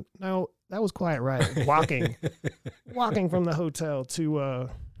there. And no, that was Quiet Riot. Walking from the hotel to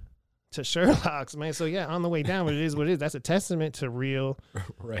Sherlock's, man. So yeah, on the way down, but it is what it is. That's a testament to real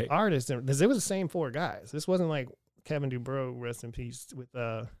artists. Because it was the same 4 guys. This wasn't like Kevin Dubrow, rest in peace, with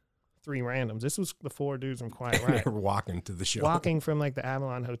 3 randoms. This was the 4 dudes from Quiet Riot. Walking to the show. Walking from like the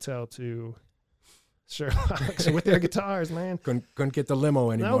Avalon Hotel to Sherlock's with their guitars, man. Couldn't get the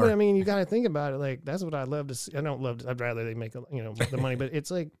limo anymore. No, but I mean, you got to think about it. Like, that's what I'd love to see. I'd rather they make the money, but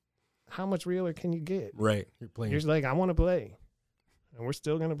it's like, how much realer can you get? Right. You're playing. You're like, I want to play, and we're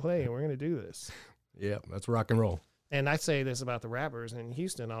still going to play, and we're going to do this. Yeah, that's rock and roll. And I say this about the rappers in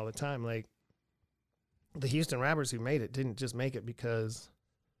Houston all the time. Like, the Houston rappers who made it didn't just make it because,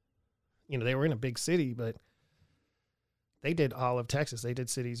 they were in a big city, but they did all of Texas. They did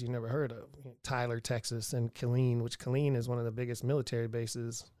cities you never heard of. Tyler, Texas, and Killeen, which Killeen is one of the biggest military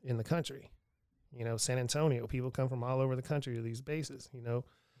bases in the country. San Antonio. People come from all over the country to these bases,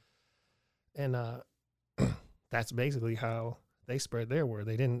 And that's basically how they spread their word.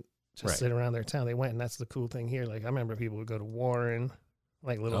 They didn't just sit around their town. They went, and that's the cool thing here. Like, I remember people would go to Warren,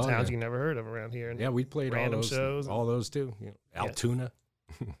 like little towns you never heard of around here. And we played random shows. All those too. Altoona.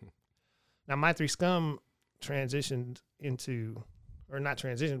 Now, My Three Scum transitioned into, or not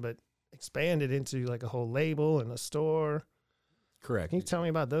transitioned, but expanded into like a whole label and a store. Correct. Can you tell me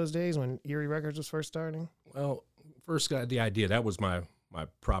about those days when Erie Records was first starting? Well, first got the idea. That was my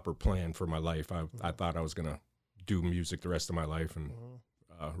proper plan for my life. I thought I was going to do music the rest of my life, and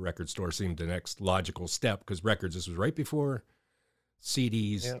record store seemed the next logical step, because records, this was right before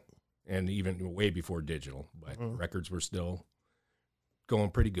CDs and even way before digital, but records were still going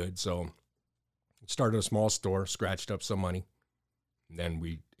pretty good. So started a small store, scratched up some money, and then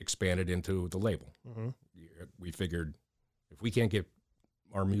we expanded into the label. We figured if we can't get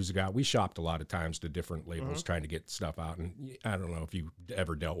our music out, we shopped a lot of times to different labels trying to get stuff out. And I don't know if you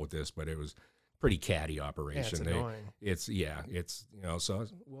ever dealt with this, but it was pretty catty operation. Yeah, it's annoying. It's so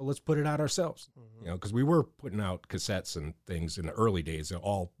well, let's put it out ourselves. Because we were putting out cassettes and things in the early days,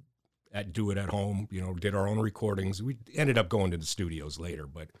 all do it at home. Did our own recordings. We ended up going to the studios later,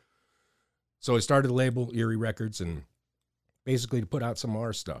 but so I started the label Eerie Records, and basically to put out some of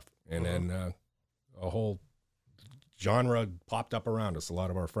our stuff, and then a whole genre popped up around us. A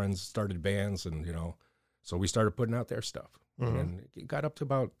lot of our friends started bands, and so we started putting out their stuff, and it got up to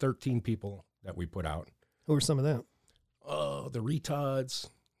about 13 people that we put out. Who were some of them? The Retards,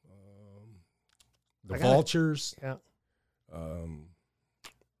 the Vultures. Yeah.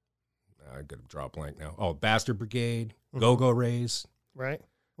 I got to draw a blank now. Oh, Bastard Brigade, Go-Go Rays. Right.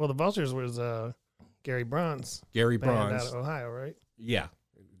 Well, the Vultures was Gary Braun's. Gary band Braun's. out of Ohio, right? Yeah,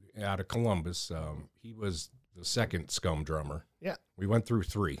 out of Columbus. He was the second Scum drummer. Yeah. We went through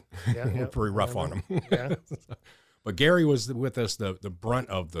 3. Yeah, We're pretty rough on him. Yeah. But Gary was with us the brunt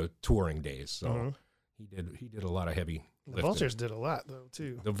of the touring days, so he did a lot of heavy lifting. The Vultures did a lot though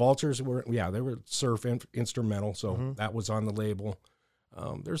too. The Vultures were they were surf instrumental, so that was on the label.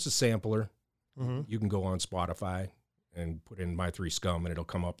 There's a sampler. You can go on Spotify and put in My Three Scum, and it'll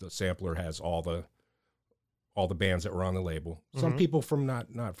come up. The sampler has all the bands that were on the label. Some people from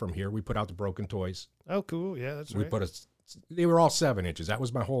not from here. We put out the Broken Toys. Oh, cool. Yeah, that's right. They were all 7 inches. That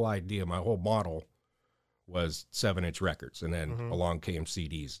was my whole idea. My whole model was 7-inch records, and then along came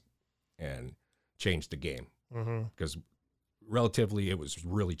CDs and changed the game because relatively it was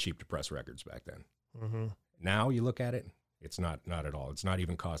really cheap to press records back then. Now you look at it, it's not at all. It's not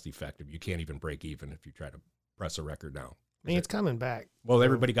even cost effective. You can't even break even if you try to press a record now. I mean, it's coming back. Well,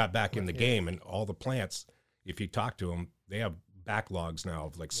 everybody got back in the game, and all the plants, if you talk to them, they have backlogs now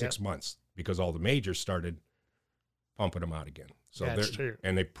of like 6 months because all the majors started pumping them out again. So that's true.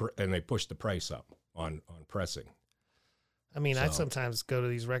 And they pushed the price up on pressing. I mean, I sometimes go to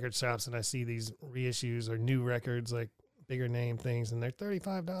these record shops and I see these reissues or new records, like bigger name things, and they're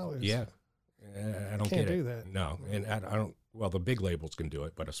 $35. Yeah. I don't Can't get it. do that. No. And I don't, well, the big labels can do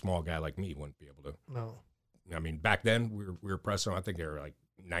it, but a small guy like me wouldn't be able to. No. I mean, back then we were pressing, I think they were like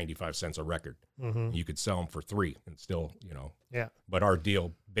 95 cents a record. You could sell them for $3 and still, Yeah. But our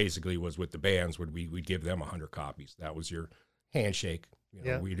deal basically was with the bands, we'd give them 100 copies. That was your handshake.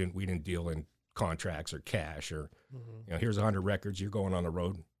 We didn't deal in contracts or cash or, here's 100 records. You're going on the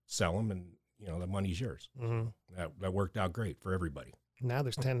road, sell them, and the money's yours. That worked out great for everybody. Now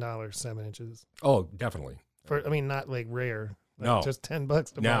there's $10 7 inches. Oh, definitely. Not like rare. Like no, just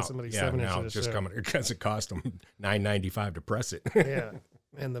 $10 to buy somebody 7 inches. Now just coming because it cost them $9.95 to press it. Yeah,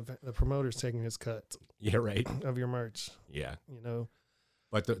 and the promoter's taking his cut. Yeah, right. Of your merch. Yeah,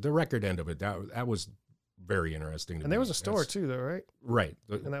 But the record end of it that was very interesting. To and me. there was a store too, though, right? Right.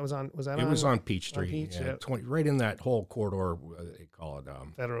 And that was on. Was that? It was on Peach Street. On Peach, yeah. 20, right in that whole corridor. They call it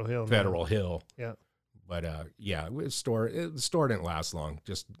Federal Hill. Federal Hill. Yeah. But it was the store didn't last long.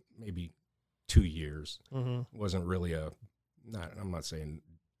 Just maybe 2 years. Wasn't really I'm not saying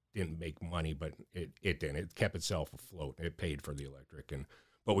didn't make money, but it didn't. It kept itself afloat. It paid for the electric,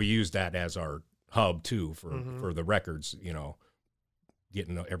 but we used that as our hub too for the records.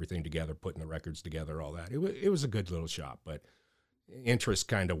 Getting everything together, putting the records together, all that. It was a good little shop, but interest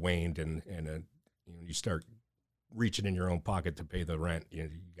kind of waned, and you start reaching in your own pocket to pay the rent. You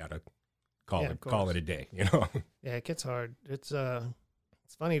got to call it a day. Yeah, it gets hard. It's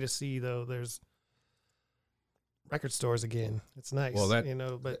funny to see though. There's record stores again. It's nice. Well,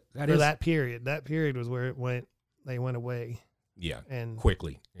 but that period was where they went away. Yeah, and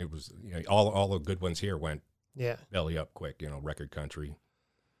quickly. It was all the good ones here went. Yeah, belly up quick. Record Country.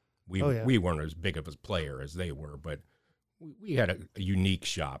 We weren't as big of a player as they were, but we had a unique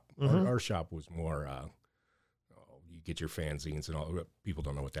shop. Our shop was more. You get your fanzines and all. People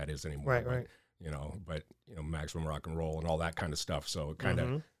don't know what that is anymore. Right. But Maximum Rock and Roll and all that kind of stuff. So it kind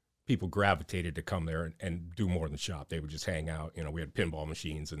of people gravitated to come there and do more than shop. They would just hang out. We had pinball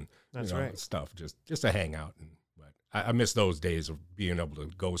machines and stuff just to hang out. But I miss those days of being able to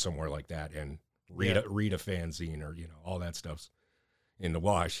go somewhere like that and read a fanzine or all that stuff's in the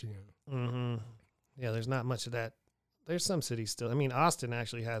wash. Yeah, there's not much of that. There's some cities still. I mean, Austin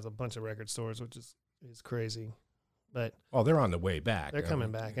actually has a bunch of record stores, which is crazy. But they're on the way back. They're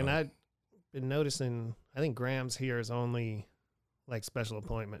coming back, and I've been noticing. I think Graham's here is only like special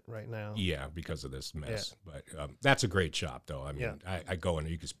appointment right now. Yeah, because of this mess. Yeah. But that's a great shop, though. I mean, I go in,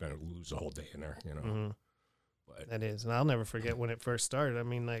 you could lose a whole day in there. But that is, and I'll never forget when it first started. I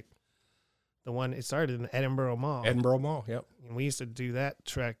mean, like. It started in Edinburgh Mall. Edinburgh Mall, yep. And we used to do that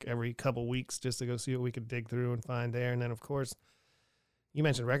trek every couple weeks just to go see what we could dig through and find there. And then, of course, you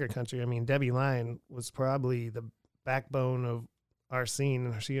mentioned Record Country. I mean, Debbie Lyon was probably the backbone of our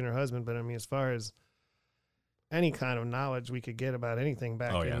scene, she and her husband. But I mean, as far as any kind of knowledge we could get about anything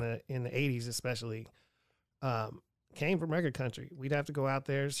back in the 80s, especially, came from record country. We'd have to go out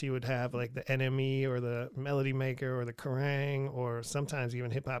there. She would have like the NME or the Melody Maker or the Kerrang or sometimes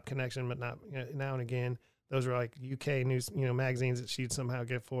even Hip Hop Connection, but not now and again. Those were like UK news, magazines that she'd somehow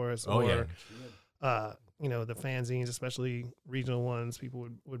get for us. The fanzines, especially regional ones, people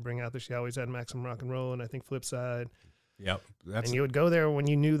would bring out there. She always had Maximum Rock and Roll and I think Flipside. Yep. And you would go there when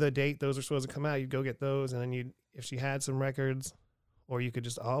you knew the date those were supposed to come out. You'd go get those, and then if she had some records, or you could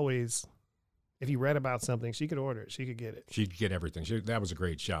just always, if you read about something, she could order it. She could get it. She'd get everything. That was a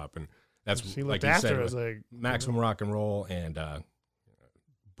great shop, and that's she looked like after you said, like Maximum Rock and Roll and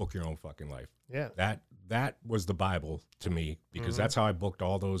Book Your Own Fucking Life. Yeah, that was the Bible to me because that's how I booked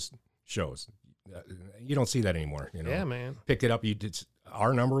all those shows. You don't see that anymore. Yeah, man. Picked it up. You did.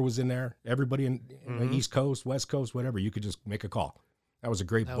 Our number was in there. Everybody in the East Coast, West Coast, whatever. You could just make a call. That was a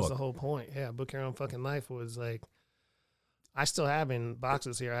great book. That was the whole point. Yeah, Book Your Own Fucking Life was like. I still have in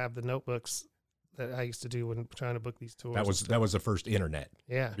boxes here. I have the notebooks that I used to do when trying to book these tours. That was the first internet.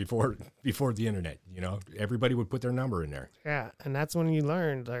 Yeah. Before the internet, everybody would put their number in there. Yeah, and that's when you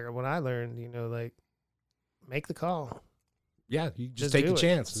learned, like what I learned, like make the call. Yeah, you just take the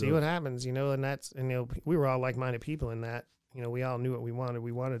chance. See what happens, and that's we were all like-minded people in that. We all knew what we wanted.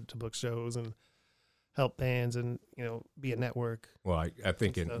 We wanted to book shows and help bands and, be a network. Well, I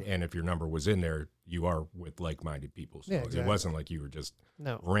think, and if your number was in there, you are with like-minded people. So exactly. It wasn't like you were just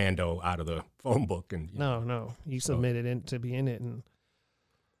rando out of the phone book. And No. You submitted in to be in it. And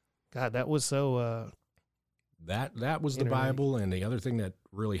God, that was so... that was the Bible. And the other thing that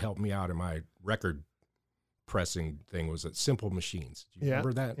really helped me out in my record pressing thing was that Simple Machines. Do you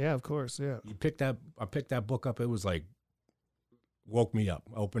remember that? Yeah, of course, yeah. I picked that book up. It was like, woke me up.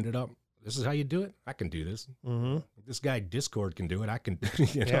 I opened it up. This is how you do it? I can do this. Mm-hmm. This guy Discord can do it. I can,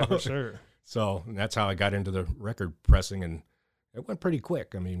 Yeah, for sure. So that's how I got into the record pressing, and it went pretty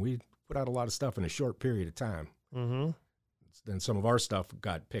quick. I mean, we put out a lot of stuff in a short period of time. Mm-hmm. Then some of our stuff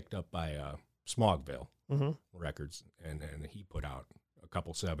got picked up by Smogville Records, and he put out a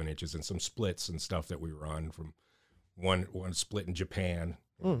couple 7 inches and some splits and stuff that we were on from one split in Japan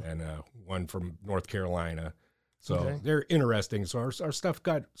and one from North Carolina. So they're interesting. So our stuff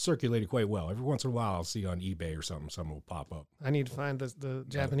got circulated quite well. Every once in a while, I'll see on eBay or something will pop up. I need to find the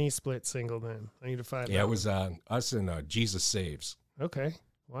Japanese split single then. I need to find it was us and Jesus Saves. Okay.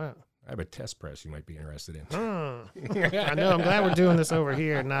 Wow. I have a test press you might be interested in. I know. I'm glad we're doing this over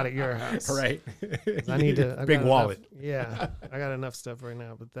here, not at your house. Right. I need to. Big wallet. I got enough stuff right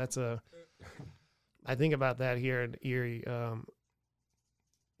now, but that's I think about that here in Erie.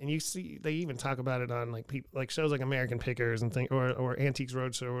 And you see, they even talk about it on like people, like shows like American Pickers and or Antiques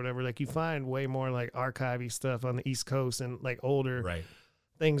Roadshow or whatever. Like you find way more like archivey stuff on the East Coast and like older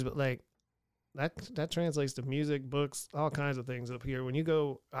things, but like that translates to music, books, all kinds of things up here. When you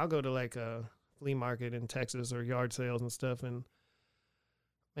go, I'll go to like a flea market in Texas or yard sales and stuff, and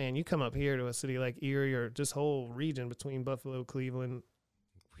man, you come up here to a city like Erie or just whole region between Buffalo, Cleveland,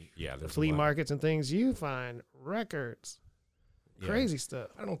 the flea markets and things, you find records. Crazy stuff.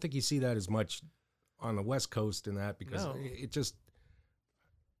 I don't think you see that as much on the West Coast in that because it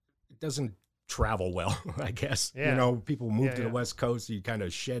doesn't travel well, I guess. Yeah. People move to the West Coast, you kind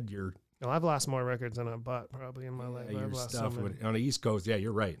of shed your... No, I've lost more records than I've bought probably in my life. Your stuff. On the East Coast,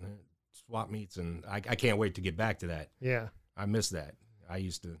 you're right. Swap meets, and I can't wait to get back to that. Yeah. I miss that. I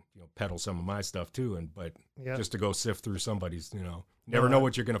used to peddle some of my stuff too, but just to go sift through somebody's, never know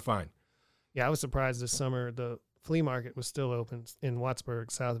what you're going to find. Yeah, I was surprised this summer the flea market was still open in Wattsburg,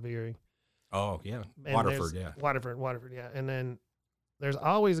 south of Erie. Oh, yeah. And Waterford, yeah. And then there's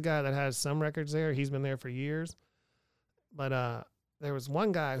always a guy that has some records there. He's been there for years. But there was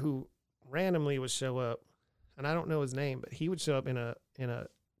one guy who randomly would show up, and I don't know his name, but he would show up in a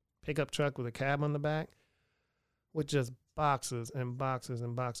pickup truck with a cab on the back with just boxes and boxes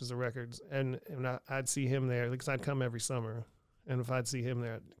and boxes of records. And I'd see him there because I'd come every summer. And if I'd see him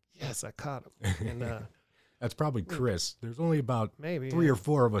there, yes, I caught him. And that's probably Chris. There's only about maybe 3 or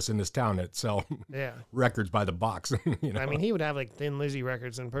 4 of us in this town that sell records by the box. I mean, he would have like Thin Lizzy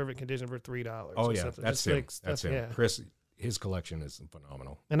records in perfect condition for $3. Oh yeah, that's him. That's him. Yeah. Chris, his collection is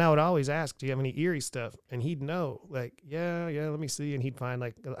phenomenal. And I would always ask, "Do you have any Erie stuff?" And he'd know, like, yeah, let me see. And he'd find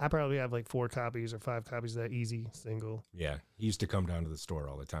like I probably have like 4 copies or 5 copies of that Easy single. Yeah, he used to come down to the store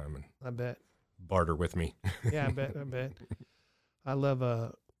all the time and I bet barter with me. Yeah, I bet. I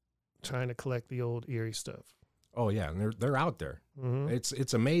love trying to collect the old Erie stuff. Oh yeah, and they're out there. Mm-hmm.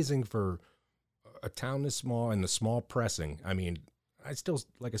 It's amazing for a town this small and the small pressing. I mean, I still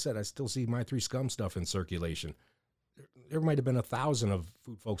see My Three Scum stuff in circulation. there might have been 1,000 of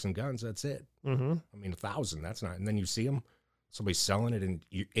Food, Folks, and Guns. That's it. Mm-hmm. I mean, 1,000. That's not. And then you see them. Somebody's selling it in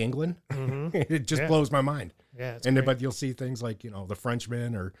England. Mm-hmm. It just blows my mind. Yeah. But you'll see things like, the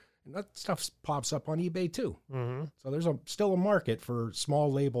Frenchman, or and that stuff pops up on eBay too. Mm-hmm. So there's still a market for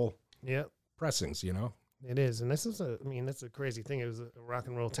small label pressings, It is. And this is that's a crazy thing. It was a rock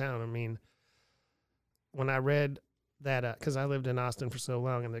and roll town. I mean, when I read that, because I lived in Austin for so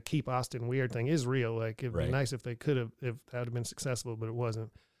long, and the Keep Austin Weird thing is real. Like, it'd be nice if they could have, if that would have been successful, but it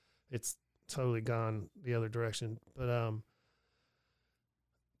wasn't. It's totally gone the other direction. But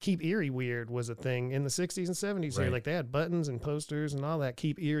Keep Erie Weird was a thing in the 60s and 70s here. Like, they had buttons and posters and all that.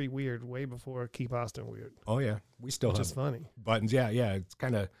 Keep Erie Weird way before Keep Austin Weird. Oh, yeah. We still have funny. Buttons. Yeah, yeah. It's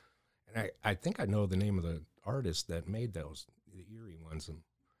kind of, and I think I know the name of the artist that made those, the Erie ones.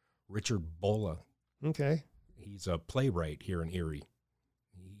 Richard Bola. Okay. He's a playwright here in Erie.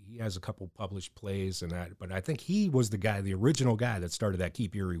 He has a couple published plays and that, but I think he was the original guy that started that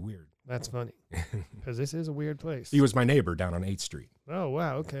Keep Erie Weird. That's funny, because this is a weird place. He was my neighbor down on 8th Street. Oh,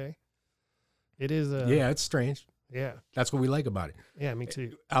 wow, okay. It is. Yeah, it's strange. Yeah. That's what we like about it. Yeah, me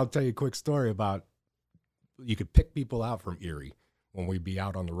too. I'll tell you a quick story about, you could pick people out from Erie when we'd be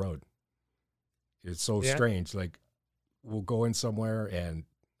out on the road. It's so strange. Like, we'll go in somewhere and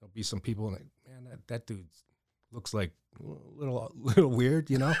there'll be some people like, man, that dude looks like a little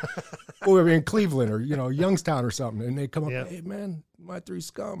weird, or we're in Cleveland or, Youngstown or something. And they come up, hey, man, my three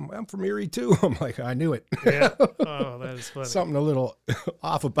scum. I'm from Erie, too. I'm like, I knew it. Yeah. Oh, that is funny. Something a little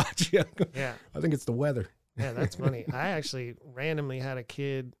off about you. Yeah. I think it's the weather. Yeah, that's funny. I actually randomly had a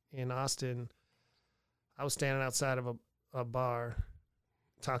kid in Austin. I was standing outside of a bar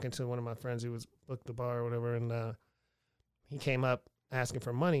talking to one of my friends who was booked the bar or whatever, and he came up asking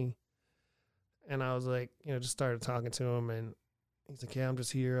for money. And I was like, just started talking to him, and he's like, yeah, I'm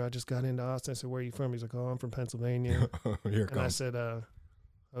just here. I just got into Austin. I said, where are you from? He's like, oh, I'm from Pennsylvania. Here and I said, oh,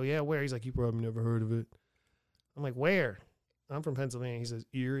 yeah, where? He's like, you probably never heard of it. I'm like, where? I'm from Pennsylvania. He says,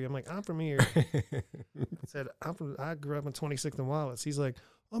 Erie. I'm like, I'm from Erie. I said, I grew up in 26th and Wallace. He's like,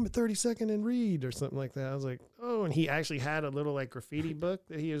 I'm at 32nd and Reed or something like that. I was like, oh, and he actually had a little like graffiti book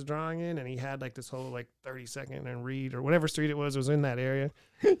that he was drawing in, and he had like this whole like 32nd and Reed or whatever street it was in that area.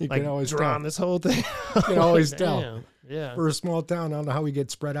 You like can always drawing this whole thing. You can always tell. Damn. Yeah. For a small town, I don't know how we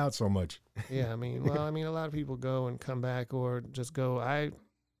get spread out so much. Yeah, a lot of people go and come back or just go. I've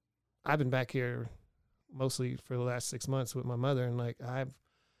been back here mostly for the last 6 months with my mother, and like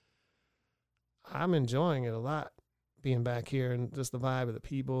I'm enjoying it a lot, being back here, and just the vibe of the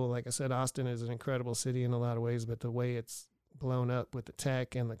people. Like I said, Austin is an incredible city in a lot of ways, but the way it's blown up with the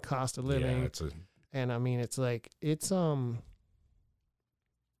tech and the cost of living, it's like you've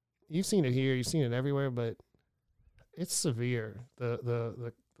seen it here, you've seen it everywhere, but it's severe.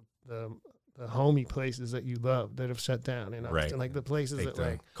 The homey places that you love that have shut down, and Austin, like the places that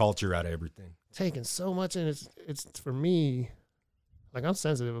like culture out of everything, taking so much, and it's for me, like I'm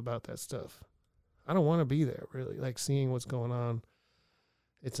sensitive about that stuff. I don't want to be there, really. Like, seeing what's going on,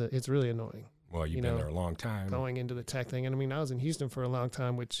 it's really annoying. Well, you've been there a long time. Going into the tech thing. And I was in Houston for a long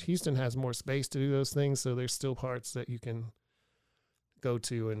time, which Houston has more space to do those things, so there's still parts that you can go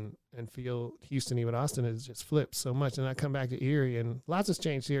to and feel Houston, even Austin, has just flipped so much. And I come back to Erie, and lots has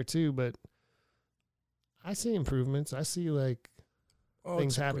changed here too, but I see improvements. I see, like,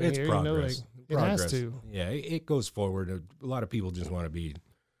 things happening here. Progress. It has to. Yeah, it goes forward. A lot of people just want to be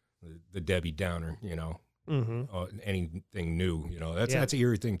the Debbie Downer, anything new, that's an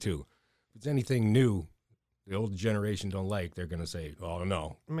Erie thing too. If it's anything new, the old generation don't like, they're going to say, oh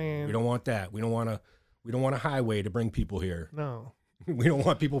no, man, we don't want that. We don't want a highway to bring people here. No, we don't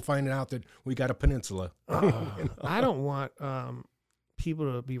want people finding out that we got a peninsula. I don't want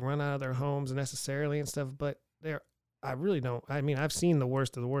people to be run out of their homes necessarily and stuff, but I really don't. I've seen the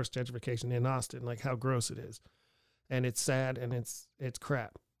worst of the worst gentrification in Austin, like how gross it is, and it's sad, and it's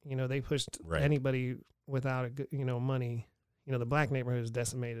crap. They pushed anybody without money. The black neighborhood is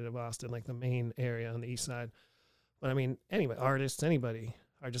decimated of Austin, like the main area on the east side. But anyway, artists, anybody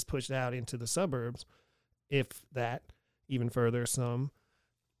are just pushed out into the suburbs, if that, even further some.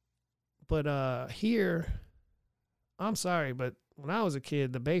 But here, I'm sorry, but when I was a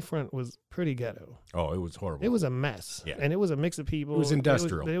kid, the Bayfront was pretty ghetto. Oh, it was horrible. It was a mess. Yeah. And it was a mix of people. It was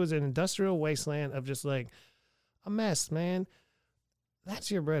industrial. It was an industrial wasteland of just like a mess, man.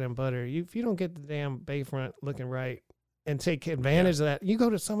 That's your bread and butter. If you don't get the damn Bayfront looking right and take advantage of that, you go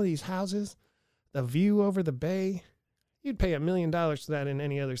to some of these houses, the view over the bay, you'd pay $1 million for that in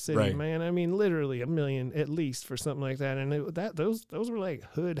any other city, man. Literally $1 million at least for something like that. And those were like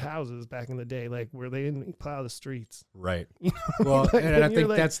hood houses back in the day, like where they didn't plow the streets. Right. Well, and I think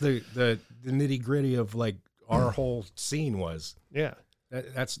that's the nitty gritty of like our whole scene was. Yeah.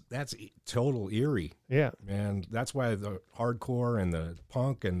 That's total Erie. Yeah. Man, that's why the hardcore and the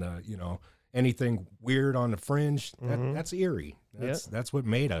punk and the, anything weird on the fringe, that's Erie. That's what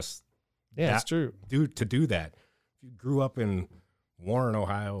made us. Yeah, it's true. To do that. If you grew up in Warren,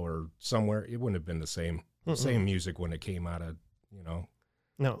 Ohio or somewhere, it wouldn't have been the same music when it came out of,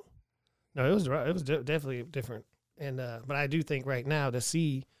 No, it was right. It was definitely different. And, but I do think right now to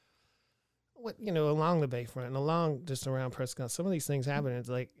see what, along the Bayfront and along just around Prescott, some of these things happen. It's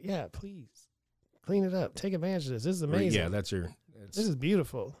like, yeah, please clean it up. Take advantage of this. This is amazing. Yeah, this is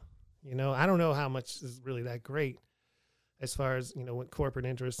beautiful. I don't know how much is really that great as far as, when corporate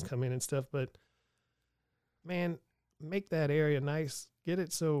interests come in and stuff, but man, make that area nice. Get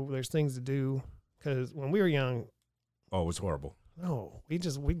it so there's things to do. Because when we were young. Oh, it was horrible. No, we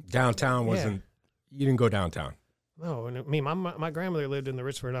downtown wasn't, you didn't go downtown. No, and my grandmother lived in the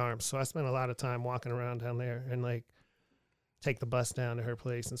Richford Arms, so I spent a lot of time walking around down there and like take the bus down to her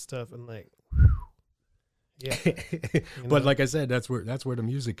place and stuff, and like, yeah. But like I said, that's where the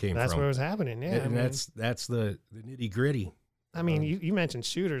music came from. That's where it was happening. Yeah, and that's the nitty gritty. I mean, you mentioned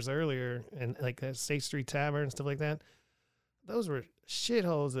Shooters earlier, and like that State Street Tavern and stuff like that. Those were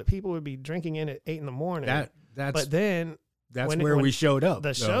shitholes that people would be drinking in at 8 a.m. But then. That's where we showed up.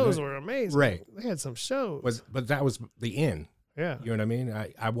 The shows were amazing. Right. They had some shows. But that was the inn. Yeah. You know what I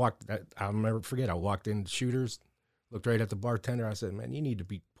mean? I walked, I'll never forget, I walked in Shooters, looked right at the bartender. I said, man, you need to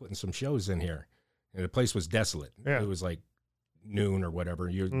be putting some shows in here. And the place was desolate. Yeah. It was like noon or whatever.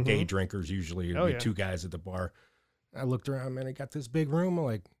 You're day drinkers usually. Two guys at the bar. I looked around, man, I got this big room. I'm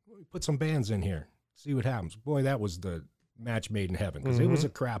like, put some bands in here. See what happens. Boy, that was the match made in heaven because it was a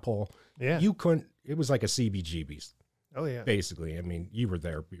crap hole. Yeah. You couldn't, it was like a CBGB's. Oh, yeah. Basically. I mean, you were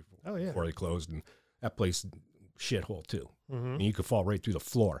there before they closed, and that place, shithole too. And you could fall right through the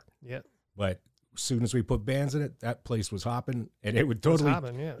floor. Yeah. But as soon as we put bands in it, that place was hopping, and it would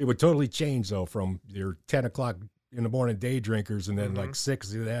totally change, though, from your 10 o'clock in the morning day drinkers, and then like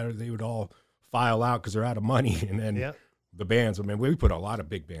 6 of that, they would all file out because they're out of money. And then the bands, I mean, we put a lot of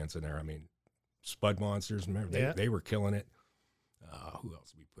big bands in there. I mean, Spud Monsters, remember, they were killing it. Who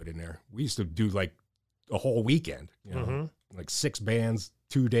else we put in there? We used to do like a whole weekend, like 6 bands,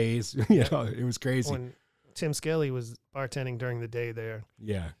 2 days. It was crazy. When Tim Skelly was bartending during the day there.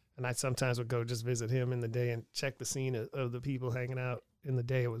 Yeah. And I sometimes would go just visit him in the day and check the scene of the people hanging out in the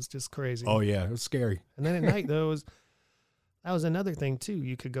day. It was just crazy. Oh, yeah. It was scary. And then at night, though, that was another thing, too.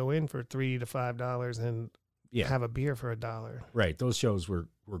 You could go in for $3 to $5 and have a beer for $1. Right. Those shows were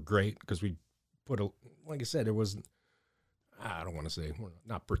great because we put like I said, it wasn't, I don't want to say, we're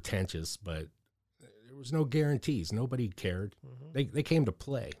not pretentious, but there was no guarantees. Nobody cared. They came to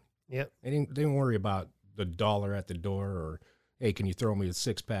play. Yep. They didn't worry about the dollar at the door or, hey, can you throw me a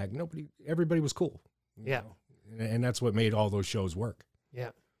 6-pack? Everybody was cool. Yeah. And that's what made all those shows work.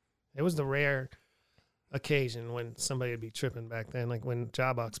 Yeah. It was the rare occasion when somebody would be tripping back then, like when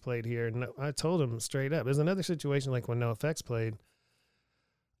Jawbox played here. And I told him straight up, there's another situation like when NoFX played.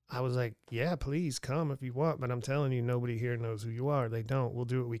 I was like, yeah, please come if you want, but I'm telling you, nobody here knows who you are. They don't. We'll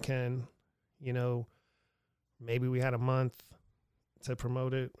do what we can. Maybe we had a month to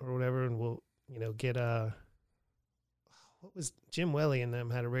promote it or whatever, and we'll, get what was Jim Welly and them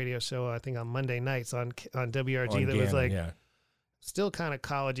had a radio show, I think on Monday nights on WRG that was like still kind of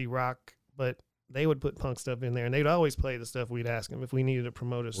college-y rock, but they would put punk stuff in there, and they'd always play the stuff we'd ask them if we needed to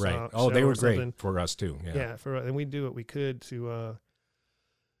promote a song. Right. Oh, they were great for us too. Yeah. And we'd do what we could to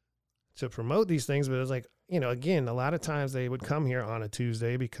promote these things, but it was like, again, a lot of times they would come here on a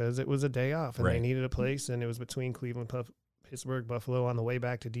Tuesday because it was a day off and they needed a place, and it was between Cleveland, Pittsburgh, Buffalo on the way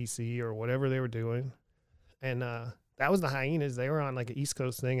back to DC or whatever they were doing. And that was the Hyenas. They were on like an East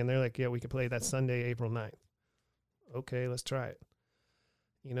Coast thing, and they're like, yeah, we could play that Sunday, April 9th. Okay, let's try it.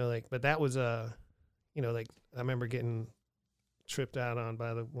 But that was, I remember getting tripped out on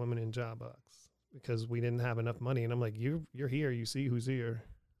by the woman in Jawbox because we didn't have enough money. And I'm like, you're here. You see who's here.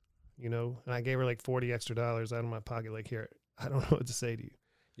 And I gave her like $40 extra out of my pocket. Like, here, I don't know what to say to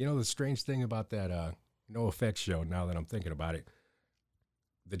you. The strange thing about that NoFX show, now that I'm thinking about it,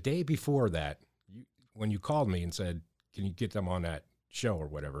 the day before that, when you called me and said, can you get them on that show or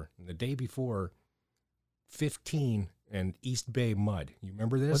whatever, and the day before, 15 and East Bay Mud. You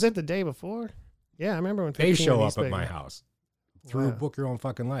remember this? Was it the day before? Yeah, I remember when 15 they show up at my house through Book Your Own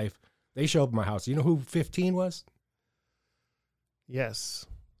Fucking Life. They show up at my house. You know who 15 was? Yes.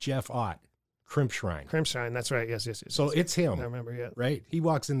 Jeff Ott, Crimpshrine. Crimpshrine, that's right. Yes. So it's him. I remember, yeah. Right? He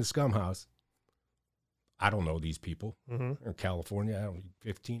walks in the Scum House. I don't know these people. In California, I don't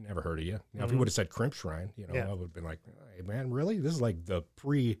 15, never heard of you. Now, if you would have said Crimp Shrine, you know, I would have been like, hey, man, really? This is like the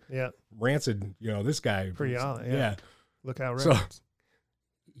Rancid, you know, this guy. Yeah. Lookout Records. So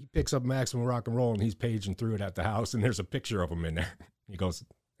he picks up Maximum Rock and Roll and he's paging through it at the house and there's a picture of him in there. He goes,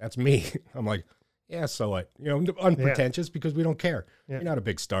 that's me. I'm like, yeah, so what? You know, unpretentious because we don't care. Yeah. You're not a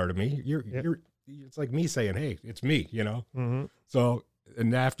big star to me. You're it's like me saying, hey, it's me, you know? So,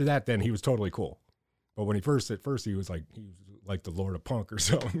 and after that, then he was totally cool. But when at first he was like the Lord of Punk or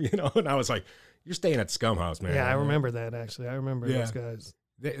something, you know? And I was like, you're staying at Scumhouse, man. Yeah, I remember that, actually. I remember those guys.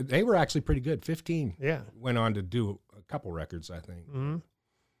 They were actually pretty good. 15 Yeah. Went on to do a couple records, I think.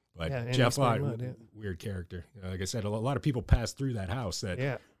 But Jeff Ott, weird character. You know, like I said, a lot of people pass through that house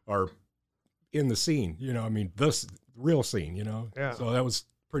that are in the scene, you know, I mean, the real scene, you know? Yeah. So that was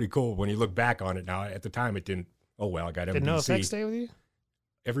pretty cool when you look back on it now. At the time, it didn't, oh, well, I got MDC. Did NoFX stay with you?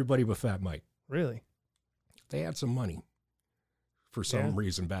 Everybody but Fat Mike. Really? They had some money for some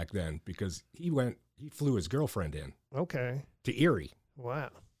reason back then because he flew his girlfriend in. Okay. To Erie. Wow.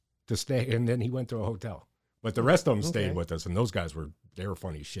 To stay, and then he went to a hotel. But the rest of them stayed with us, and those guys they were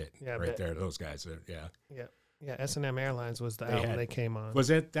funny shit right there. Those guys, Yeah, S&M Airlines was the album they came on. Was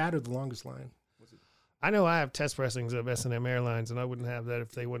it that or The Longest Line? Was it? I know I have test pressings of S&M Airlines, and I wouldn't have that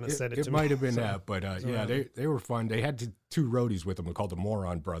if they wouldn't have said it to me. It might have been that, but they were fun. They had two roadies with them called the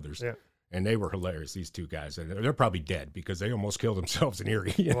Moron Brothers. Yeah. And they were hilarious, these two guys. And they're probably dead because they almost killed themselves in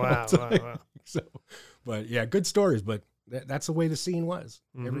Erie. You know? Wow. So, but yeah, good stories. But that's the way the scene was.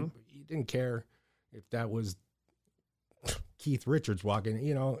 You didn't care if that was Keith Richards walking.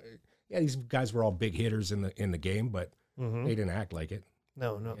 You know, these guys were all big hitters in the game, but they didn't act like it.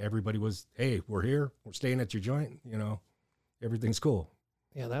 No. Everybody was, hey, we're here. We're staying at your joint. You know, everything's cool.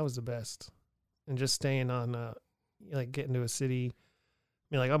 Yeah, that was the best. And just staying on, like getting to a city.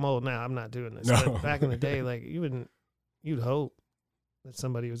 I mean, like, I'm old now. I'm not doing this. No. But back in the day, like, you'd hope that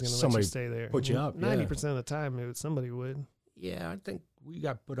somebody was going to let you stay there. Put you up. 90% of the time, somebody would. Yeah, I think we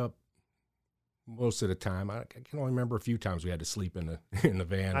got put up most of the time. I can only remember a few times we had to sleep in the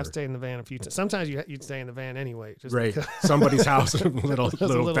van. I've stayed in the van a few times. Sometimes you'd stay in the van anyway. Just right. Somebody's house was a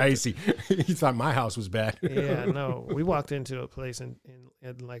little dicey. He thought my house was bad. Yeah, no. We walked into a place in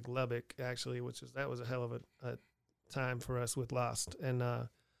like Lubbock, actually, that was a hell of a time for us with Lost. And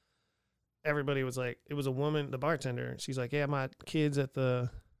everybody was like, it was a woman, the bartender. She's like, yeah, my kid's at her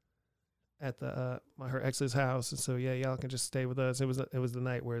ex's house, and so y'all can just stay with us. It was the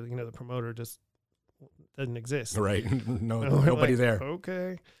night where, you know, the promoter just doesn't exist. Right. Nobody there.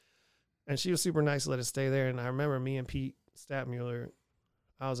 Okay. And she was super nice to let us stay there. And I remember me and Pete Stapmuller,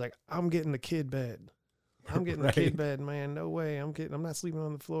 I was like, I'm getting the kid bed. I'm getting the kid bed, man. No way. I'm not sleeping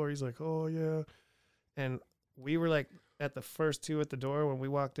on the floor. He's like, oh yeah. And we were like at the first two at the door when we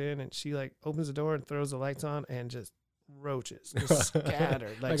walked in, and she like opens the door and throws the lights on, and just roaches just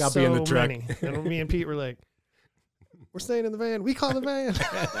scattered like I'll so be in the truck. many. And me and Pete were like, we're staying in the van. We call the van.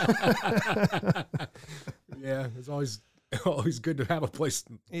 Yeah, it's always good to have a place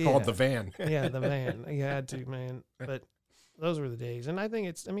called the van. Yeah, the van. You had to, man. But those were the days, and I think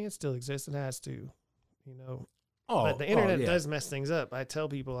it still exists. It has to, you know. But the internet does mess things up. I tell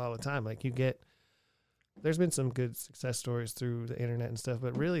people all the time, like, there's been some good success stories through the internet and stuff,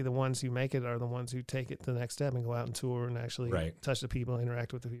 but really the ones who make it are the ones who take it to the next step and go out and tour and actually touch the people,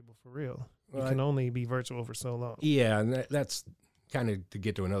 interact with the people for real. You can only be virtual for so long. Yeah, and that's kind of to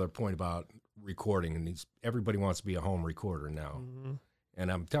get to another point about recording. And everybody wants to be a home recorder now. Mm-hmm.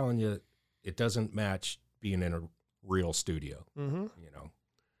 And I'm telling you, it doesn't match being in a real studio. Mm-hmm. You know,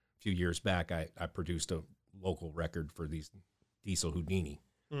 a few years back, I produced a local record for these Diesel Houdini.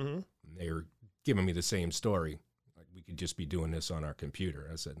 Mm-hmm. And they were giving me the same story. Like, we could just be doing this on our computer.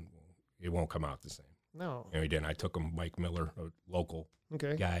 I said, well, it won't come out the same. No. And we didn't. I took them, Mike Miller, a local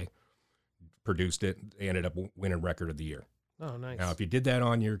guy, produced it. They ended up winning Record of the Year. Oh, nice. Now, if you did that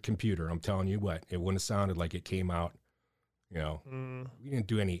on your computer, I'm telling you what, it wouldn't have sounded like it came out, you know. We didn't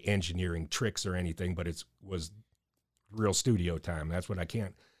do any engineering tricks or anything, but it was real studio time. That's what I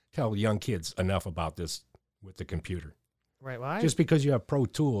can't tell young kids enough about this with the computer. Right. Well, just because you have Pro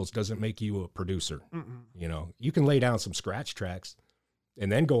Tools doesn't make you a producer. You know, you can lay down some scratch tracks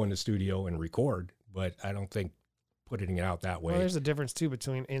and then go in the studio and record, but I don't think putting it out that way. Well, there's a difference too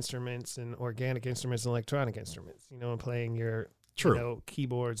between instruments and organic instruments and electronic instruments, you know, and playing your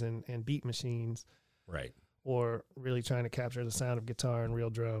keyboards and beat machines. Right. Or really trying to capture the sound of guitar and real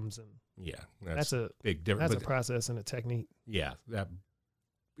drums. And that's a big difference. That's a process and a technique. Yeah. That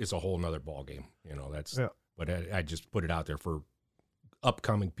is a whole nother ball game. You know, but I just put it out there for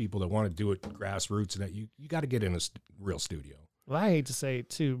upcoming people that want to do it grassroots, and that you got to get in a real studio. Well, I hate to say it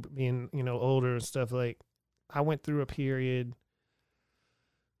too, being, you know, older and stuff, like, I went through a period,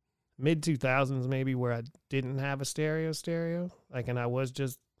 mid 2000s maybe, where I didn't have a stereo, like, and I was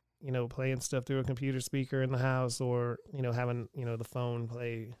just, you know, playing stuff through a computer speaker in the house, or, you know, having, you know, the phone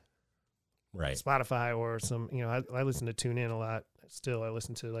play Spotify or some, you know, I listen to TuneIn a lot. Still, I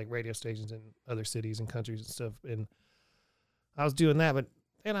listen to like radio stations in other cities and countries and stuff. And I was doing that, but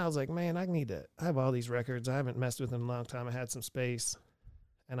then I was like, man, I have all these records. I haven't messed with them in a long time. I had some space,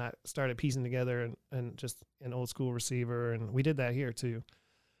 and I started piecing together and just an old school receiver. And we did that here too,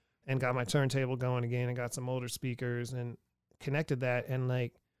 and got my turntable going again, and got some older speakers and connected that. And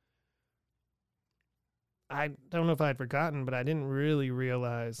like, I don't know if I'd forgotten, but I didn't really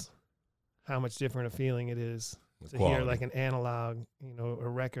realize how much different a feeling it is to hear like an analog, you know, a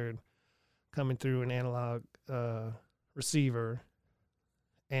record coming through an analog receiver,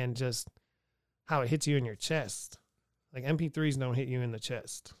 and just how it hits you in your chest. Like MP3s don't hit you in the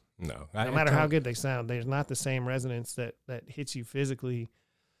chest. No. No matter how good they sound, there's not the same resonance that hits you physically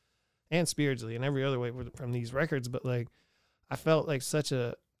and spiritually and every other way from these records. But like, I felt like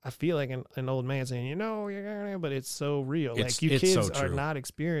I feel like an old man saying, you know, you're gonna, but it's so real. Like, you kids are not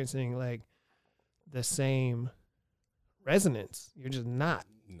experiencing like the same resonance. You're just not,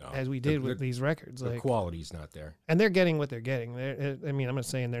 as we did with these records. The like, quality's not there, and they're getting what they're getting. I mean, I'm not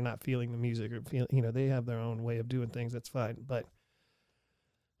saying they're not feeling the music or you know, they have their own way of doing things. That's fine. But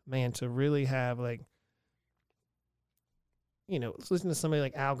man, to really have like, you know, let's listen to somebody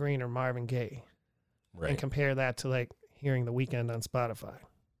like Al Green or Marvin Gaye, and compare that to like hearing The Weeknd on Spotify.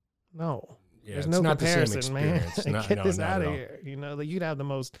 No, there's no comparison, man. Get this out of here. You know, like, you'd have the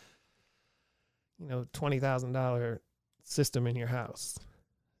most, you know, $20,000 system in your house,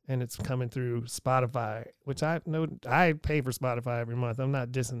 and it's coming through Spotify, which I pay for Spotify every month. I'm not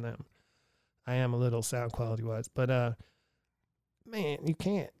dissing them. I am a little sound quality wise, but man, you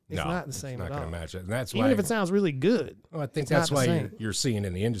can't. It's not the same at all. It's not going to match it. And that's even why, if it sounds really good. Well, I think that's why you're seeing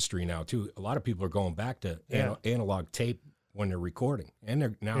in the industry now too. A lot of people are going back to analog tape when they're recording, and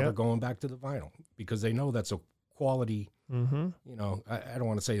they're going back to the vinyl because they know that's a quality. Mm-hmm. You know, I don't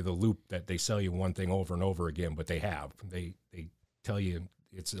want to say the loop that they sell you one thing over and over again, but they have. They tell you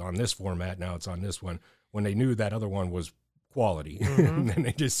it's on this format, now it's on this one, when they knew that other one was quality. Mm-hmm. And then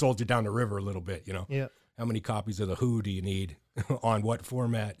they just sold you down the river a little bit, you know. Yeah. How many copies of The Who do you need on what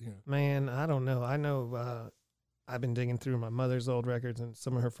format? You know? Man, I don't know. I know I've been digging through my mother's old records, and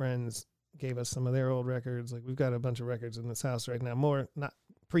some of her friends gave us some of their old records. Like, we've got a bunch of records in this house right now, more not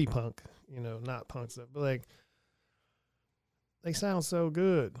pre-punk, you know, not punk stuff, but like, they sound so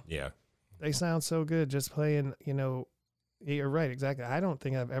good. Yeah. They sound so good just playing, you know. You're right, exactly. I don't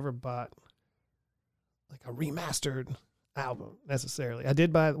think I've ever bought like a remastered album necessarily. I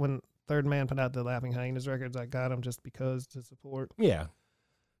did buy when Third Man put out the Laughing Hyenas records. I got them just because to support. Yeah.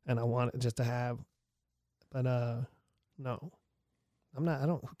 And I want it just to have. But no. I'm not.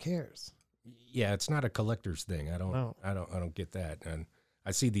 Who cares? Yeah, it's not a collector's thing. I don't get that. And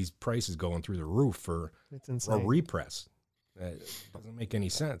I see these prices going through the roof for a repress. It doesn't make any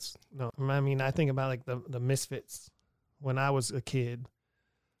sense. No, I mean, I think about like the Misfits. When I was a kid,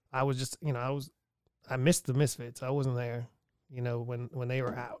 I was just, you know, I missed the Misfits. I wasn't there, you know, when they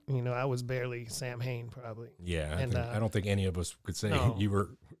were out. You know, I was barely Sam Hain probably. Yeah, and I don't think any of us could say you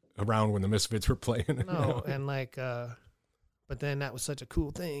were around when the Misfits were playing. No, you know? And like, but then that was such a cool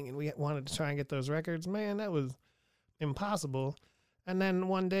thing, and we wanted to try and get those records. Man, that was impossible. And then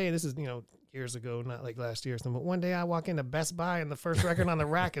one day, this is, you know, years ago, not like last year or something, but one day I walk into Best Buy, and the first record on the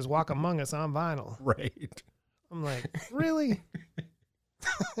rack is Walk Among Us on vinyl. Right. I'm like, really?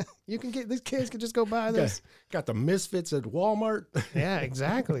 You can get, these kids can just go buy this. Got the Misfits at Walmart. Yeah,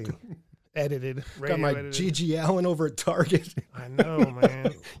 exactly. Edited. Got my G.G. Allen over at Target. I know,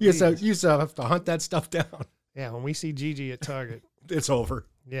 man. You used to have to hunt that stuff down. Yeah, when we see Gigi at Target. It's over.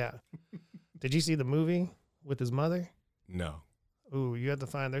 Yeah. Did you see the movie with his mother? No. Ooh, you have to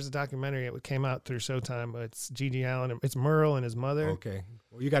find, there's a documentary that came out through Showtime, but it's G.G. Allen, it's Merle and his mother. Okay.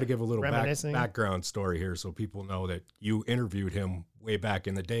 Well, you got to give a little background story here so people know that you interviewed him way back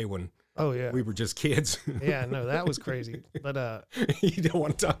in the day when we were just kids. Yeah, no, that was crazy. But you don't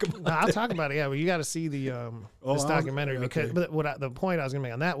want to talk about I'll talk about it, yeah, but you got to see the this documentary because the point I was going to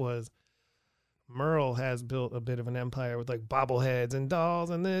make on that was Merle has built a bit of an empire with like bobbleheads and dolls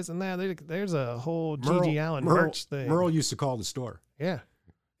and this and that. There's a whole G.G. Allen merch thing. Merle used to call the store. Yeah.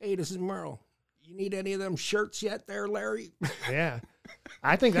 Hey, this is Merle. You need any of them shirts yet there, Larry? Yeah.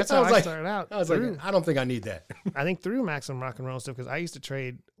 I think that's how I started out. I was like, I don't think I need that. I think through Maximum Rock and Roll stuff, because I used to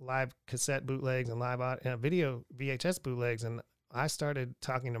trade live cassette bootlegs and live video VHS bootlegs, and I started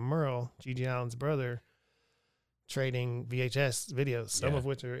talking to Merle, G.G. Allen's brother, trading VHS videos, some of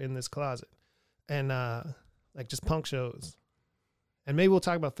which are in this closet. And like just punk shows. And maybe we'll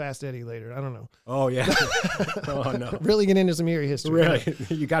talk about Fast Eddie later. I don't know. Oh yeah. Oh no. Really get into some Erie history. Really,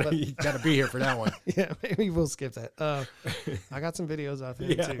 you gotta be here for that one. Yeah, maybe we'll skip that. I got some videos out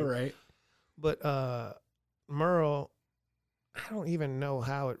there too. Right. But Merle, I don't even know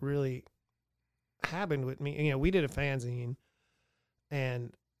how it really happened with me. You know, we did a fanzine,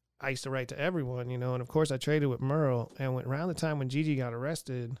 and I used to write to everyone. You know, and of course I traded with Merle. And around the time when Gigi got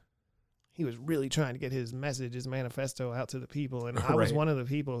arrested, he was really trying to get his message, his manifesto out to the people. And I was one of the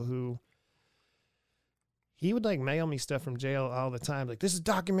people who, he would like mail me stuff from jail all the time. Like, this is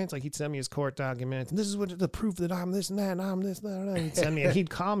documents. Like, he'd send me his court documents. And this is what the proof that I'm this and that, and I'm this, that, and that. He'd send me, and he'd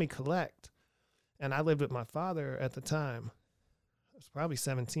call me collect. And I lived with my father at the time. I was probably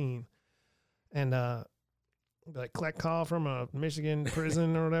 17. And like, collect call from a Michigan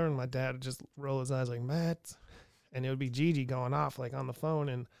prison or whatever. And my dad would just roll his eyes like, Matt. And it would be Gigi going off like on the phone.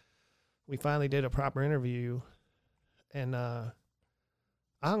 And we finally did a proper interview, and I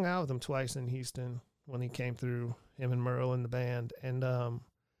hung out with him twice in Houston when he came through, him and Merle and the band. And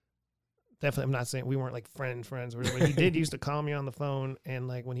definitely, I'm not saying we weren't like friends, but he did used to call me on the phone. And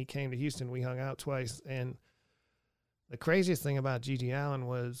like when he came to Houston, we hung out twice. And the craziest thing about Gigi Allen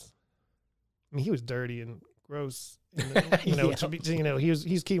was, I mean, he was dirty and gross. And, you know, he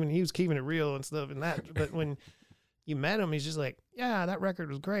was keeping it real and stuff and that. But when you met him, he's just like, yeah, that record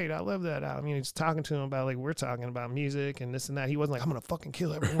was great. I love that album. I mean, he's talking to him about like, we're talking about music and this and that. He wasn't like, I'm going to fucking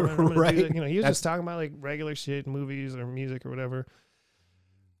kill everyone. Right. You know, he was just talking about like regular shit, movies or music or whatever.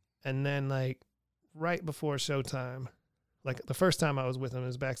 And then like right before showtime, like the first time I was with him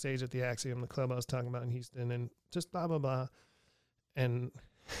was backstage at the Axiom, the club I was talking about in Houston, and just blah, blah, blah. And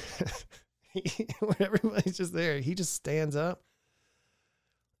when everybody's just there, he just stands up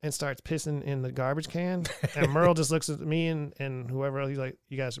and starts pissing in the garbage can. And Merle just looks at me and whoever else. He's like,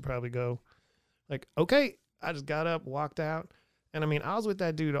 you guys should probably go. Like, okay. I just got up, walked out. And I mean, I was with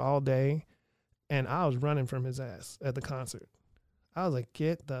that dude all day, and I was running from his ass at the concert. I was like,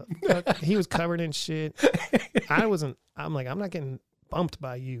 get the fuck. He was covered in shit. I'm like, I'm not getting bumped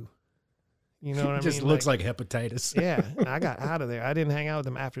by you. You know what I mean? Just looks like hepatitis. Yeah. I got out of there. I didn't hang out with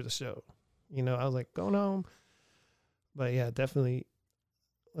him after the show. You know, I was like, going home. But yeah, definitely,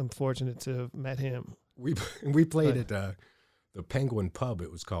 I'm fortunate to have met him. We played at the Penguin Pub,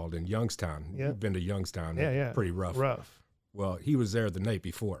 it was called, in Youngstown. Yeah. You've been to Youngstown. Yeah. Pretty rough. Well, he was there the night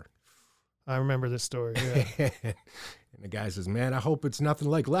before. I remember this story, yeah. And the guy says, man, I hope it's nothing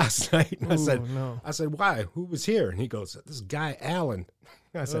like last night. And no. I said, why? Who was here? And he goes, this guy, Alan.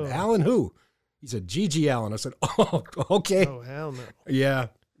 I said, Alan who? He said, Gigi Allen. I said, oh, okay. Oh, hell no. Yeah.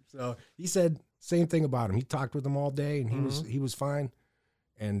 So he said same thing about him. He talked with him all day, and he was fine.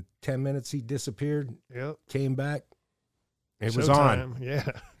 And 10 minutes, he disappeared. Yep. Came back. It was Showtime. on. Yeah.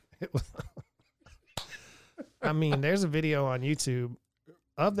 It was. I mean, there's a video on YouTube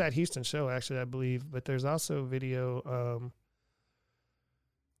of that Houston show, actually, I believe. But there's also a video.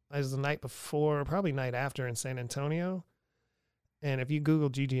 It was the night before, probably night after in San Antonio. And if you Google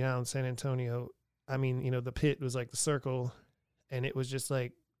Gigi Allen San Antonio, I mean, you know, the pit was like the circle, and it was just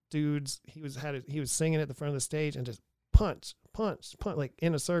like dudes. He was singing at the front of the stage and just punch, like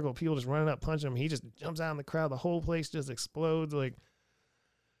in a circle. People just running up, punching him. He just jumps out in the crowd. The whole place just explodes. Like,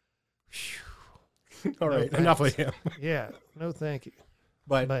 whew. All right, enough of him. Yeah, no, thank you.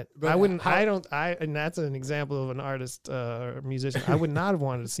 But I wouldn't. And that's an example of an artist or musician. I would not have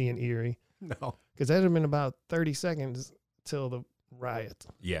wanted to see in Erie. No, because that would have been about 30 seconds till the riot.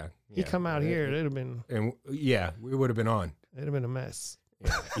 Yeah. He come out here, it'd have been. And yeah, we would have been on. It'd have been a mess.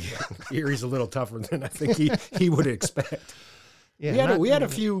 Yeah. Erie's a little tougher than I think he would expect. Yeah, we had a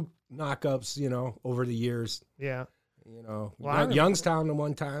few knock-ups, you know, over the years. Yeah. You know, Youngstown the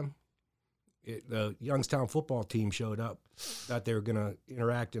one time, the Youngstown football team showed up. Thought they were going to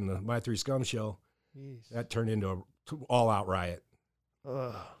interact in the My Three Scum show. Jeez. That turned into an all-out riot.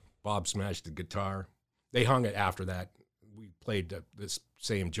 Ugh. Bob smashed the guitar. They hung it after that. We played this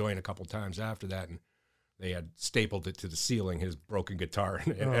same joint a couple times after that, and they had stapled it to the ceiling, his broken guitar,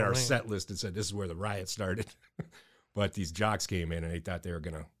 and our set list and said, this is where the riot started. But these jocks came in, and they thought they were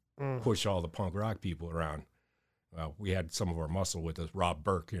going to push all the punk rock people around. Well, we had some of our muscle with us, Rob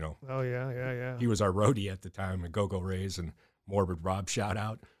Burke, you know. Oh, yeah. He was our roadie at the time at Go-Go Rays, and Morbid Rob shout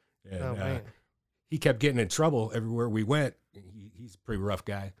out. And he kept getting in trouble everywhere we went. He's a pretty rough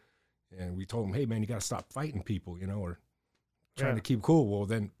guy. And we told him, hey, man, you got to stop fighting people, you know, or trying to keep cool. Well,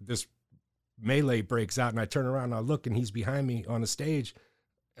 then this melee breaks out, and I turn around and I look, and he's behind me on the stage.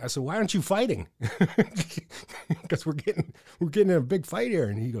 I said, why aren't you fighting? Because we're getting in a big fight here.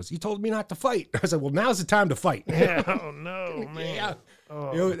 And he goes, he told me not to fight. I said, well, now's the time to fight. Yeah. Oh, no, man. Yeah.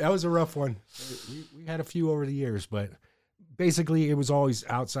 Oh. That was a rough one. We had a few over the years, but basically it was always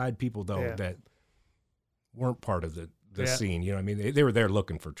outside people, though, that weren't part of the scene. You know what I mean? They were there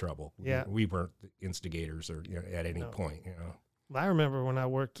looking for trouble. Yeah. We weren't the instigators or at any point, you know. I remember when I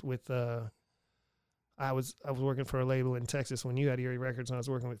worked with I was working for a label in Texas when you had Erie Records, and I was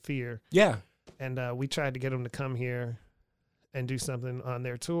working with Fear. Yeah. And we tried to get them to come here and do something on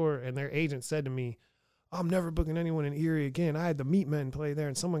their tour, and their agent said to me, I'm never booking anyone in Erie again. I had the Meatmen play there,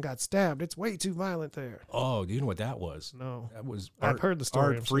 and someone got stabbed. It's way too violent there. Oh, do you know what that was? No. That was I've heard the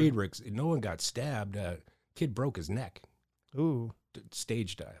story. Art Friedrichs. No one got stabbed. Kid broke his neck. Ooh.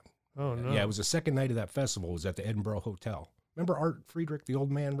 Stage dive. Oh, no. Yeah, it was the second night of that festival. It was at the Edinburgh Hotel. Remember Art Friedrich, the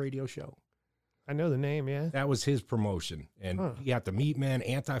Old Man radio show? I know the name, yeah. That was his promotion. And he got the Meatmen.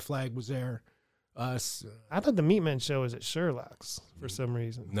 Anti-Flag was there. Us. I thought the Meatmen show was at Sherlock's for some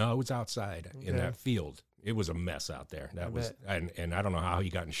reason. No, it was outside in that field. It was a mess out there. That was, and I don't know how he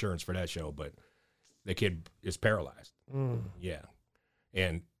got insurance for that show, but the kid is paralyzed. Yeah.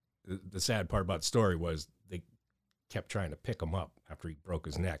 And the sad part about the story was they kept trying to pick him up after he broke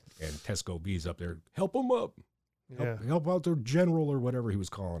his neck. And Tesco B's up there, help him up. Help out their general or whatever he was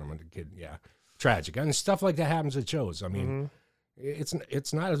calling him. And the kid, tragic. And stuff like that happens at shows. I mean,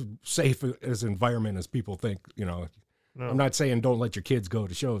 it's not as safe as environment as people think, you know. No. I'm not saying don't let your kids go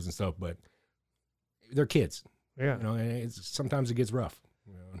to shows and stuff, but they're kids. Yeah. You know, and sometimes it gets rough.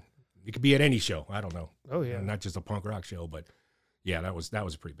 You know, it could be at any show. I don't know. Oh, yeah. You know, not just a punk rock show, but yeah, that was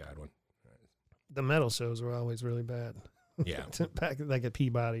a pretty bad one. The metal shows were always really bad. Yeah. Back like at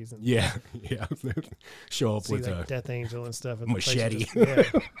Peabody's. And yeah. Show up with like Death Angel and stuff. And machete.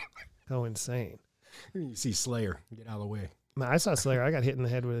 Go insane. You see Slayer. Get out of the way. I saw Slayer. I got hit in the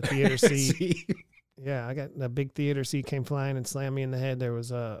head with a theater seat. Yeah, I got a big theater seat came flying and slammed me in the head. There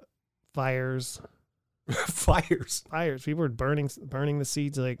was fires. Fires. People were burning the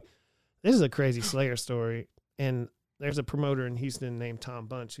seats. Like, this is a crazy Slayer story. And there's a promoter in Houston named Tom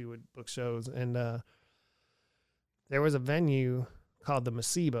Bunch who would book shows. And there was a venue called the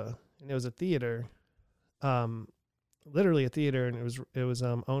Masiba, and it was a theater, literally a theater, and it was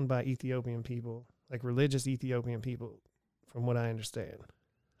owned by Ethiopian people, like religious Ethiopian people, from what I understand.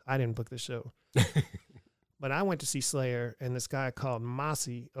 I didn't book the show. But I went to see Slayer, and this guy called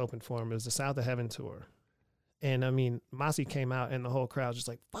Mossy opened for him. It was the South of Heaven tour. And, I mean, Mossy came out, and the whole crowd was just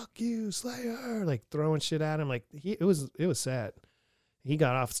like, fuck you, Slayer, like throwing shit at him. Like, it was sad. He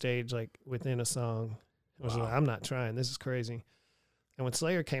got off stage, like, within a song. I was like, I'm not trying. This is crazy. And when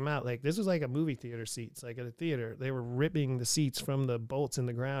Slayer came out, like, this was like a movie theater seats. Like, at a theater, they were ripping the seats from the bolts in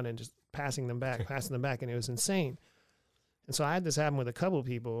the ground and just passing them back, and it was insane. And so I had this happen with a couple of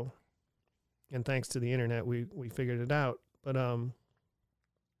people, and thanks to the internet, we figured it out. But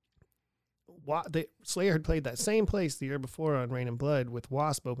Slayer had played that same place the year before on Rain and Blood with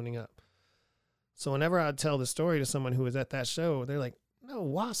Wasp opening up. So whenever I'd tell the story to someone who was at that show, they're like, no,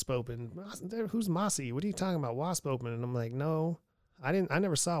 Wasp opened. Who's Mossy? What are you talking about? Wasp opened? And I'm like, no, I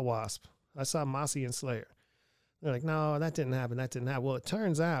never saw Wasp. I saw Mossy and Slayer. They're like, no, that didn't happen. Well, it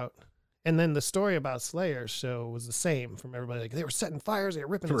turns out, and then the story about Slayer's show was the same from everybody. Like, they were setting fires, they were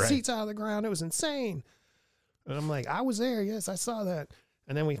ripping the seats out of the ground. It was insane. And I'm like, I was there. Yes, I saw that.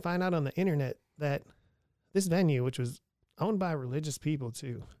 And then we find out on the internet that this venue, which was owned by religious people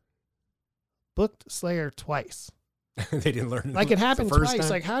too, booked Slayer twice. They didn't learn. Like, it happened twice. Time?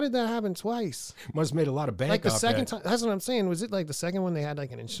 Like, how did that happen twice? Must have made a lot of bank. Like, the second time. That's what I'm saying. Was it like the second one they had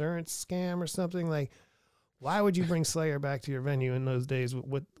like an insurance scam or something? Like, why would you bring Slayer back to your venue in those days?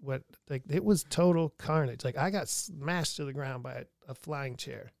 What like, it was total carnage. Like, I got smashed to the ground by a flying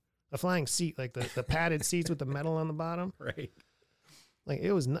chair, a flying seat, like the padded seats with the metal on the bottom. Right. Like,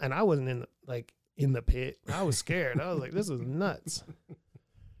 it was, and I wasn't in the pit. I was scared. I was like, this is nuts.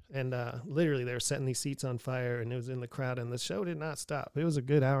 And literally, they were setting these seats on fire, and it was in the crowd, and the show did not stop. It was a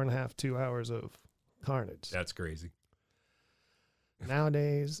good hour and a half, 2 hours of carnage. That's crazy.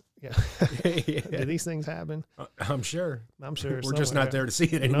 Nowadays, yeah. Do these things happen? I'm sure. We're just not there to see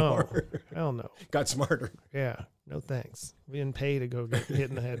it anymore. No, hell no. Got smarter. Yeah, no thanks. We didn't pay to go get hit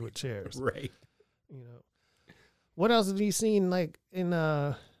in the head with chairs. Right. You know. What else have you seen, like, in,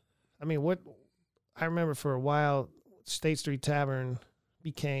 I remember for a while, State Street Tavern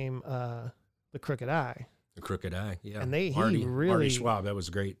became the Crooked Eye. The Crooked Eye, yeah. And Marty Schwab, that was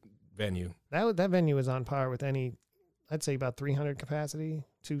a great venue. That venue was on par with any, I'd say about 300 capacity,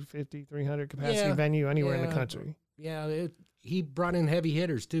 250, 300 capacity venue anywhere in the country. Yeah, he brought in heavy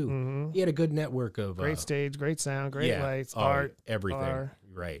hitters too. Mm-hmm. He had a good network of great stage, great sound, great lights, art, everything. bar.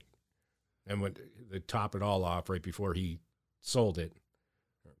 Right. And when to top it all off, right before he sold it,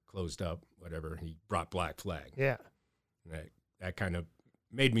 or closed up, whatever, he brought Black Flag. Yeah. And that kind of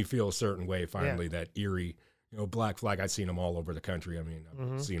made me feel a certain way. Finally, that Erie, Black Flag. I've seen them all over the country. I mean,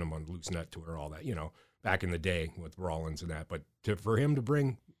 I've seen them on Loose Nut Tour, all that. Back in the day with Rollins and that. But for him to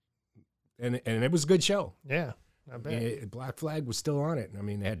bring, and it was a good show. Yeah. I bet. Black Flag was still on it. I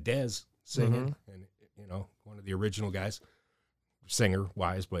mean, they had Dez singing, and one of the original guys, singer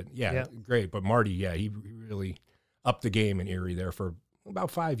wise. But great. But Marty, he really upped the game in Erie there for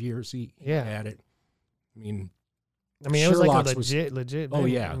about 5 years. He had it. I mean, it was like a legit. Oh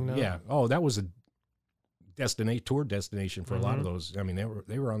yeah, yeah. Oh, that was a tour destination for a lot of those. I mean,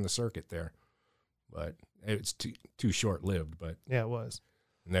 they were on the circuit there, but it's too short lived. But yeah, it was.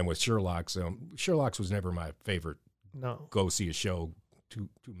 And then with Sherlock's, Sherlock's was never my favorite. No, go see a show too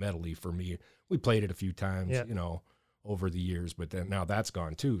metally for me. We played it a few times, over the years, but then now that's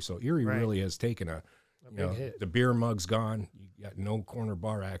gone too. So Erie really has taken a big hit. The beer mug's gone. You got no corner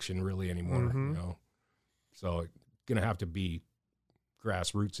bar action really anymore. So gonna have to be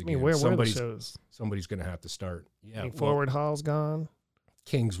grassroots again. I mean, where were the shows? Somebody's gonna have to start. Yeah, Forward Hall's gone.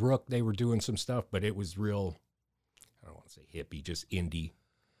 King's Rook, they were doing some stuff, but it was real. I don't want to say hippie, just indie.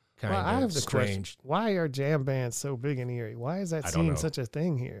 Kind of strange. Why are jam bands so big in Erie? Why is that scene such a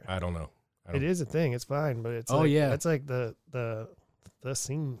thing here? I don't know. It is a thing. It's fine, but it's it's like the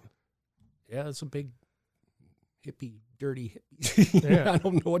scene. Yeah, it's a big hippie, dirty hippie. Yeah. I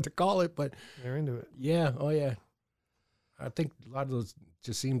don't know what to call it, but they're into it. Yeah. Oh yeah. I think a lot of those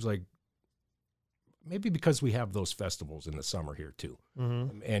just seems like maybe because we have those festivals in the summer here too,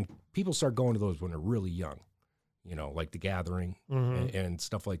 and people start going to those when they're really young. Like The Gathering and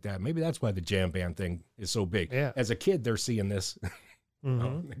stuff like that. Maybe that's why the jam band thing is so big. Yeah. As a kid, they're seeing this.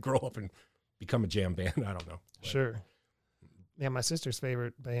 They grow up and become a jam band. I don't know. But. Sure. Yeah, my sister's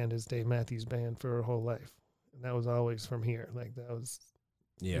favorite band is Dave Matthews Band for her whole life. And that was always from here. Like, that was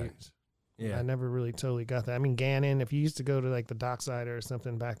huge. Yeah. I never really totally got that. I mean, Gannon, if you used to go to, like, the Docksider or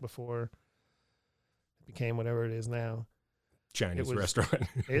something back before it became whatever it is now. Chinese restaurant.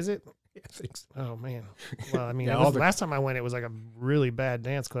 Is it? Yeah, I think so. Oh, man. Well, I mean, last time I went, it was like a really bad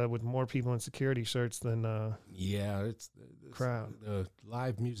dance club with more people in security shirts than it's crowd. The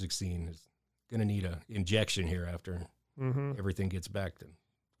live music scene is going to need an injection here after everything gets back to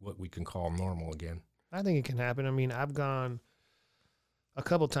what we can call normal again. I think it can happen. I mean, I've gone a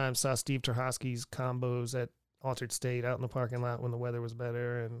couple times, saw Steve Terhosky's combos at Altered State out in the parking lot when the weather was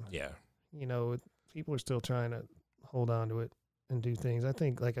better. And, people are still trying to hold on to it and do things. I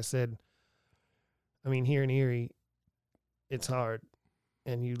think, like I said, I mean, here in Erie, it's hard,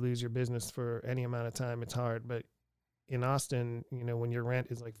 and you lose your business for any amount of time. It's hard, but in Austin, when your rent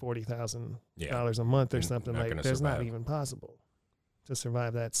is like $40,000 a month or something, like there's not even possible to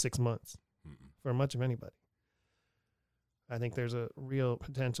survive that 6 months for much of anybody. I think there's a real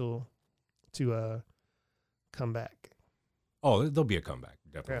potential to come back. Oh, there'll be a comeback,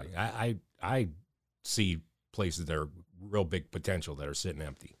 definitely. Yeah. I see places that are real big potential that are sitting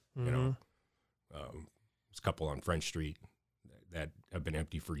empty. There's a couple on French Street that have been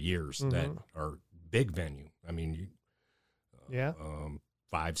empty for years that are big venue. I mean,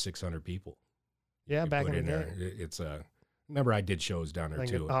 500-600 people. Yeah, back in the day. It's remember I did shows down there like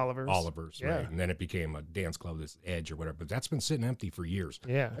too. Oliver's, right? And then it became a dance club, this Edge or whatever. But that's been sitting empty for years.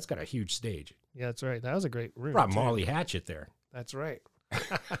 Yeah, that's got a huge stage. Yeah, that's right. That was a great room. Brought Molly Hatchet there. That's right.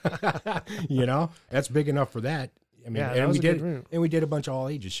 That's big enough for that. I mean, and we did a bunch of all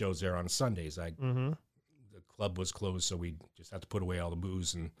ages shows there on Sundays. The club was closed, so we just had to put away all the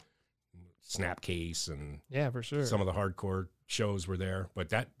booze and Snapcase and for sure. Some of the hardcore shows were there, but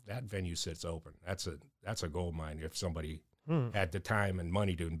that venue sits open. That's a gold mine if somebody had the time and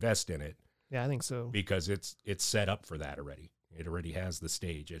money to invest in it. Yeah, I think so. Because it's set up for that already. It already has the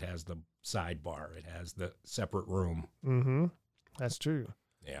stage. It has the sidebar. It has the separate room. Mm-hmm. That's true.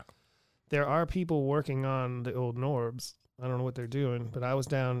 Yeah. There are people working on the old Norbs. I don't know what they're doing, but I was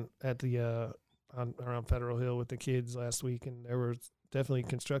down at the around Federal Hill with the kids last week, and there were definitely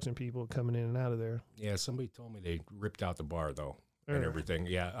construction people coming in and out of there. Yeah, somebody told me they ripped out the bar, though, and everything.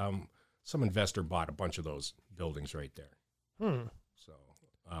 Yeah, some investor bought a bunch of those buildings right there. So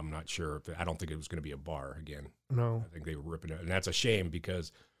I'm not sure. I don't think it was going to be a bar again. No. I think they were ripping it. And that's a shame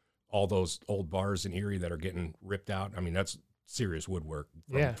because all those old bars in Erie that are getting ripped out, I mean, that's serious woodwork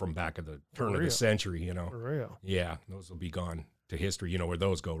from back of the turn of the century, For real. Yeah, those will be gone to history, where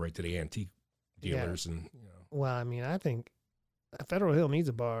those go right to the antique dealers. And Well, I mean, I think Federal Hill needs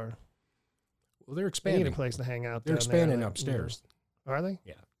a bar. Well, they're They expanding. need a place to hang out. They're down there, expanding like, upstairs. Are they?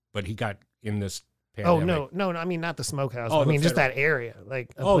 Yeah, but he got in this Oh pandemic. no! I mean not the smokehouse. Oh, I mean the just federal- that area,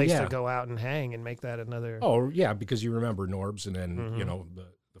 like a Oh, place yeah. to go out and hang and make that another. Oh yeah, because you remember Norbs and then Mhm. you know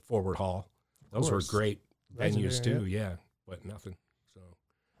the Forward Hall. Those were course. great venues Legendary, too. Yeah, but nothing. So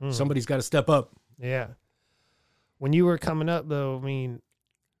Hmm. somebody's got to step up. Yeah. When you were coming up, though, I mean,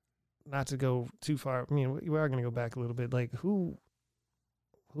 not to go too far. I mean, we are going to go back a little bit. Like, who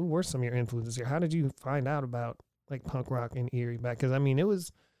were some of your influences here? How did you find out about like punk rock in Erie back? Because I mean, it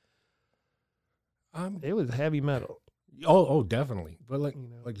was heavy metal. Oh, definitely. But like You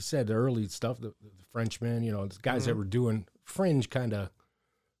know. like you said, the early stuff, the Frenchmen, you know, the guys that Mhm. were doing fringe kind of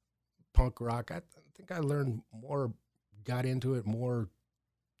punk rock. I think I learned more, got into it more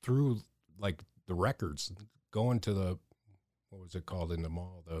through like the records, going to the, what was it called in the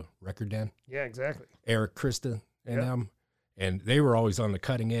mall, the Record Den, Yeah, exactly. Eric Krista and Yep. them, and they were always on the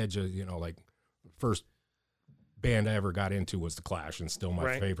cutting edge of, you know, like first band I ever got into was the Clash, and still my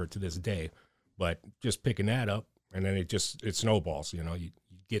Right. favorite to this day. But just picking that up, and then it snowballs. You know, you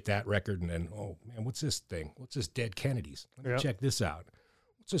get that record, and then, oh man, what's this thing? What's this Dead Kennedys? Let me Yep. check this out.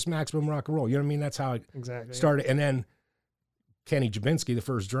 What's this Maximum Rock and Roll? You know what I mean? That's how it Exactly. started. And then Kenny Jabinski, the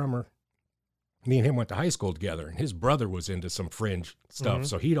first drummer, me and him went to high school together, and his brother was into some fringe stuff. Mhm.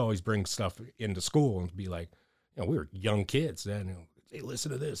 So he'd always bring stuff into school and be like, you know, we were young kids then. You know, hey,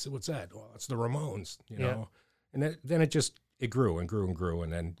 listen to this. What's that? Well, it's the Ramones, you Yeah. know. And then it grew and grew and grew.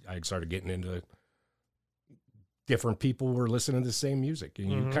 And then I started getting into different people were listening to the same music.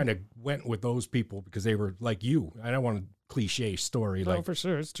 And you Mhm. kind of went with those people because they were like you. I don't want a cliche story, No, like, for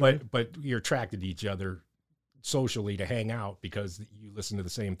sure, it's true. but you're attracted to each other socially to hang out because you listen to the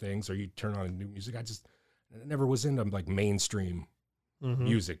same things or you turn on new music. I never was into like mainstream Mhm.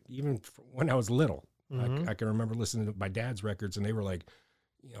 music, even when I was little. Mhm. I can remember listening to my dad's records, and they were like,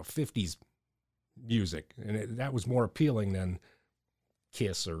 you know, 50s music, and that was more appealing than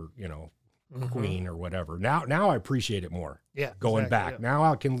Kiss or, you know, Mhm. Queen or whatever. Now I appreciate it more Yeah, going exactly, back. Now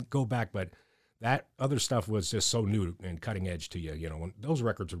I can go back, but that other stuff was just so new and cutting edge to you. You know, when those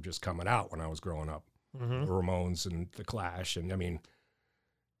records were just coming out when I was growing up, Yeah. Mhm. the Ramones and the Clash, and I mean,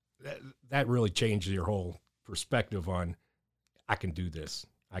 that really changed your whole perspective on, I can do this.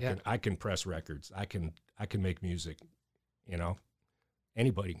 I can press records. I can make music. You know,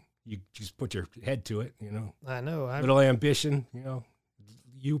 anybody, you just put your head to it. You know, I know. little ambition. You know,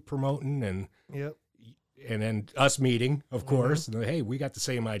 you promoting Yep. and then us meeting, of Mhm. course. And hey, we got the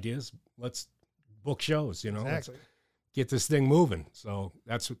same ideas. Let's book shows. You know, let's Exactly. get this thing moving. So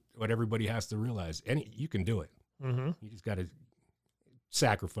that's what everybody has to realize. You can do it. Mm-hmm. You just got to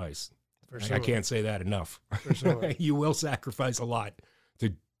sacrifice. For I sure. can't say that enough. For sure. You will sacrifice a lot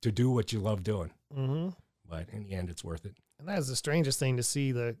to do what you love doing, Mm-hmm. but in the end, it's worth it. And that's the strangest thing to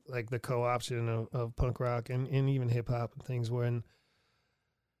see, the co-option of punk rock and even hip hop and things, when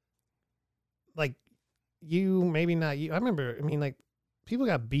like you, maybe not you. I remember, I mean, like people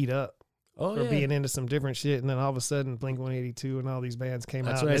got beat up Oh for being into some different shit, and then all of a sudden Blink-182 and all these bands came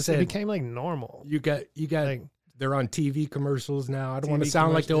That's out. what I And said. It became like normal. You got. Like, They're on TV commercials now. I don't want to TV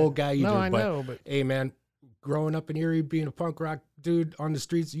sound like the commercials. old guy either. No, I but know, but hey, man, growing up in Erie, being a punk rock dude on the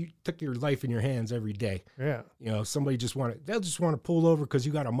streets, you took your life in your hands every day. yeah, You know, somebody they'll just want to pull over because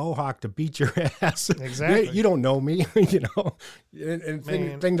you got a mohawk to beat your ass. Exactly. You don't know me, you know. And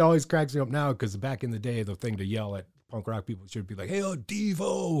Man. thing that always cracks me up now, because back in the day, the thing to yell at punk rock people should be like, "Hey, oh,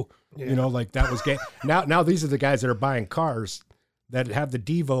 Devo," yeah. you know, like that was gay. Now these are the guys that are buying cars that have the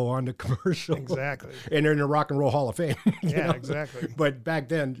Devo on the commercial, Exactly. and they're in the Rock and Roll Hall of Fame. you Yeah, know? exactly. But back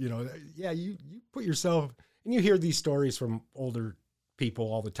then, you know, yeah, you put yourself, and you hear these stories from older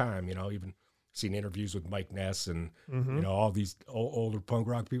people all the time. You know, even seen interviews with Mike Ness and Mm-hmm. you know all these older punk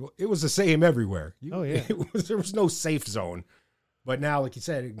rock people. It was the same everywhere. Oh, yeah. There was no safe zone. But now, like you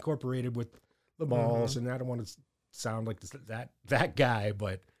said, incorporated with the malls, and I don't want to sound like that guy,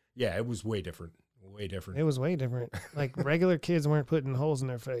 but yeah, it was way different. Way different. It was way different. Like regular kids weren't putting holes in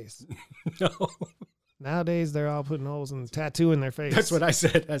their face. No. Nowadays, they're all putting holes and tattoo in their face. That's what I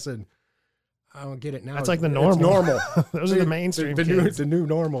said. I said, I don't get it now. That's like the It's normal. normal. Those are the mainstream The kids. new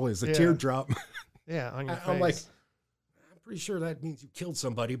normal is a Yeah. teardrop. Yeah, on your face. I'm like, I'm pretty sure that means you killed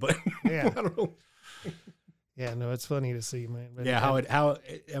somebody, but Yeah. I don't know. yeah, no, it's funny to see, man. But Yeah, how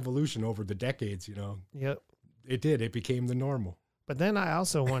evolution over the decades, you know, Yep. it did. It became the normal. But then I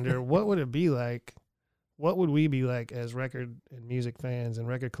also wonder, what would it be like? What would we be like as record and music fans and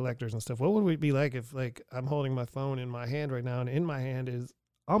record collectors and stuff? What would we be like if, like, I'm holding my phone in my hand right now, and in my hand is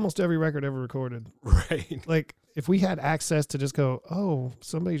almost every record ever recorded? Right. Like, if we had access to just go, oh,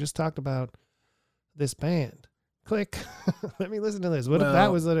 somebody just talked about this band. click. Let me listen to this. What if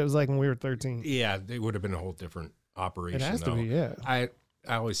that was what it was like when we were 13? Yeah, they would have been a whole different operation. It has to be, yeah. I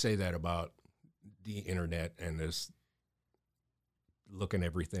always say that about the internet and this looking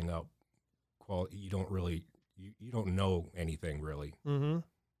everything up. You don't really, you don't know anything really. Mm-hmm.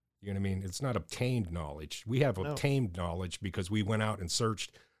 You know what I mean? It's not obtained knowledge. We have obtained knowledge because we went out and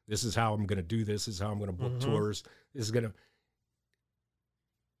searched. This is how I'm going to do this. This is how I'm going to book tours. This is going to.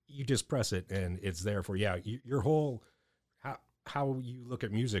 You just press it and it's there for your whole how you look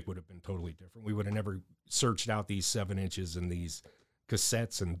at music would have been totally different. We would have never searched out these 7 inches and these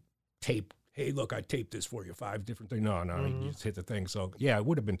cassettes and tape. Hey, look, I taped this for you. 5 different things. No, you just hit the thing. So yeah, it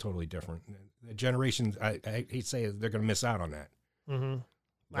would have been totally different. The generations, I hate to say it, they're going to miss out on that. Mm-hmm.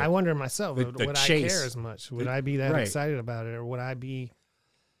 I wonder myself, would I care as much? Would I be that excited about it? Or would I be,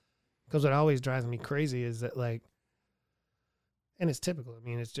 because what always drives me crazy is that, like, and it's typical. I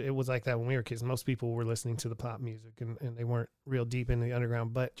mean, it was like that when we were kids. Most people were listening to the pop music and they weren't real deep in the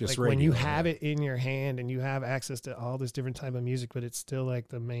underground. But just like when you have it in your hand and you have access to all this different type of music, but it's still like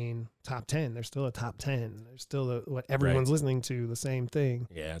the main top 10. There's still a top 10. There's still what everyone's listening to, the same thing.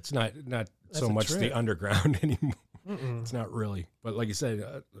 Yeah, it's not so much the underground anymore. It's not really. But like you said,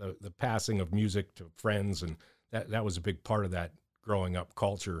 the passing of music to friends, and that was a big part of that growing up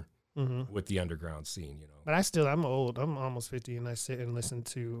culture with the underground scene, you know. But I'm old. I'm almost 50, and I sit and listen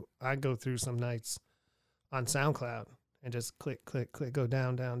to, I go through some nights on SoundCloud and just click, click, click, go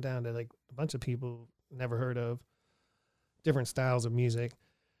down, down, down to like a bunch of people never heard of, different styles of music.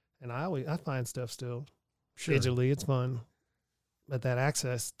 And I find stuff still digitally. It's fun. But that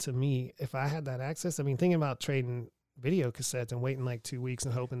access to me, if I had that access, I mean, thinking about trading video cassettes and waiting like 2 weeks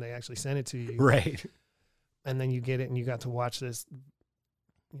and hoping they actually send it to you. Right. And then you get it and you got to watch this,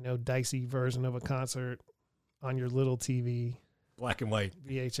 dicey version of a concert on your little TV. Black and white.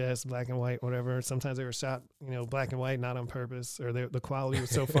 VHS, black and white, whatever. Sometimes they were shot, black and white, not on purpose, or the quality was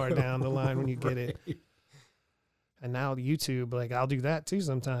so far down the line when you get it. And now YouTube, like I'll do that too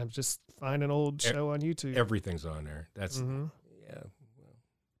sometimes. Just find an old show on YouTube. Everything's on there. That's... Yeah, well,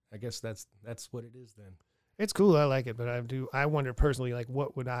 I guess that's what it is then. It's cool. I like it, but I wonder personally, like,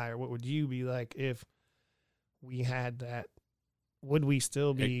 what would you be like if we had that? Would we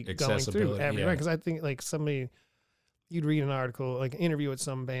still be going through everything? Because I think like you'd read an article, like an interview with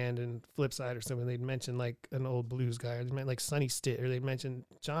some band and Flipside or something, they'd mention like an old blues guy, or they meant like Sonny Stitt, or they'd mention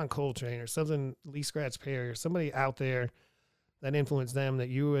John Coltrane or something, Lee Scratch Perry, or somebody out there that influenced them that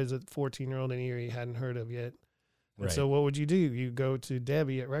you as a 14-year-old in Erie hadn't heard of yet. And so what would you do? You go to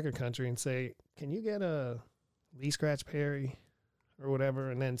Debbie at Record Country and say, can you get a Lee Scratch Perry or whatever?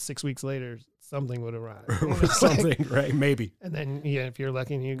 And then 6 weeks later, something would arrive. Something, right? Maybe. And then, if you're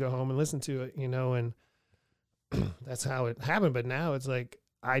lucky, you go home and listen to it, and that's how it happened. But now it's like,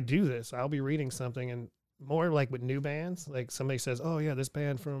 I do this. I'll be reading something, and more like with new bands, like somebody says, oh, yeah, this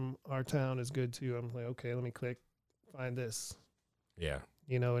band from our town is good too. I'm like, okay, let me click, find this. Yeah.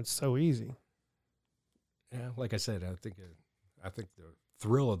 It's so easy. Yeah, like I said, I think the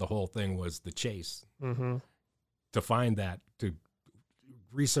thrill of the whole thing was the chase. Mm-hmm. To find that, to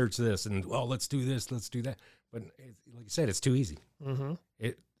research this, and let's do this, let's do that. But like you said, it's too easy. Mm-hmm.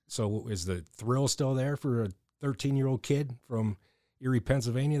 So is the thrill still there for a 13-year-old kid from Erie,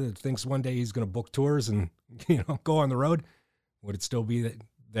 Pennsylvania, that thinks one day he's going to book tours and go on the road? Would it still be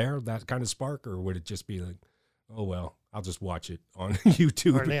there, that kind of spark, or would it just be like, oh well, I'll just watch it on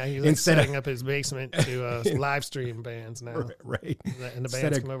YouTube. Or now he's like setting up his basement to live stream bands now. Right. And the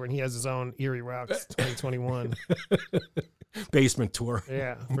bands come over and he has his own Erie Rocks 2021 basement tour.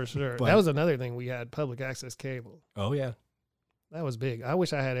 Yeah, for sure. That was another thing. We had public access cable. Oh, yeah. That was big. I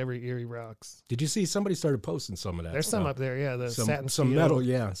wish I had every Erie Rocks. Did you see somebody started posting some of that? There's some up there, yeah. The Satin some Steel.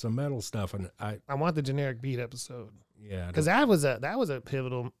 metal, some metal stuff. And I want the Generic Beat episode. Yeah. Because that was a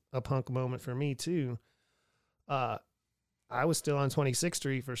pivotal punk moment for me too. I was still on 26th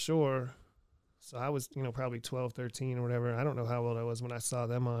Street for sure. So I was, probably 12, 13 or whatever. I don't know how old I was when I saw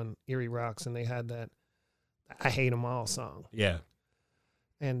them on Erie Rocks and they had that I Hate 'Em All song. Yeah.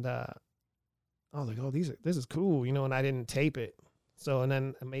 And I was like, oh, this is cool, and I didn't tape it. So, and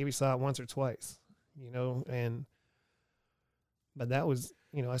then I maybe saw it once or twice, but that was,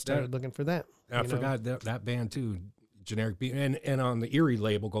 I started looking for that. I forgot that band too, Generic Beat. And on the Erie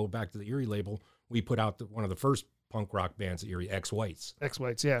label, go back to the Erie label, we put out one of the first punk rock bands at Erie, Ex-Whites.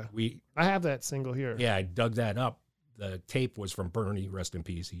 Ex-Whites, yeah. I have that single here. Yeah, I dug that up. The tape was from Bernie, rest in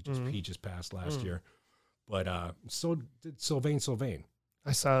peace. He just passed last year. But so did Sylvain.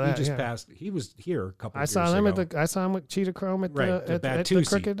 I saw that. He just passed. He was here a couple of years ago. I saw him with Cheetah Chrome at the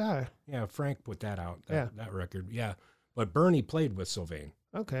Crooked Eye. Yeah, Frank put that out, that record. Yeah. But Bernie played with Sylvain.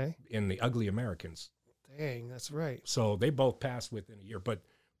 Okay. In the Ugly Americans. Dang, that's right. So they both passed within a year. But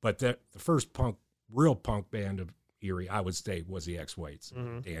the first real punk band of Erie, I would say, was the Ex-Whites,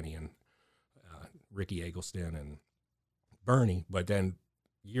 Danny and Ricky Eggleston and Bernie. But then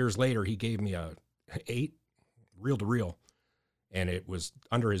years later, he gave me a 8 reel-to-reel, and it was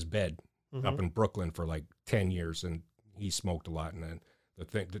under his bed up in Brooklyn for like 10 years, and he smoked a lot, and then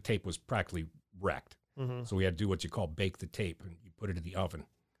the tape was practically wrecked. So we had to do what you call bake the tape, and you put it in the oven,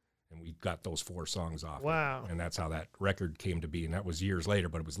 and we got those 4 songs off. Wow. And that's how that record came to be, and that was years later,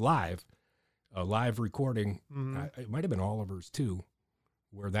 but it was live, a live recording. It might have been Oliver's too,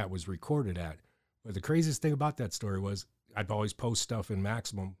 where that was recorded at. But the craziest thing about that story was I'd always post stuff in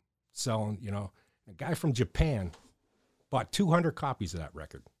Maximum selling, a guy from Japan bought 200 copies of that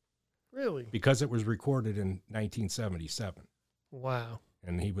record. Really? Because it was recorded in 1977. Wow.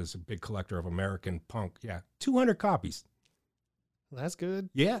 And he was a big collector of American punk. Yeah, 200 copies. That's good.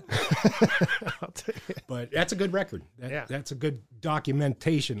 Yeah. I'll tell you. But that's a good record. That's a good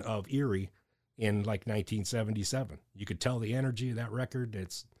documentation of Erie in like 1977. You could tell the energy of that record.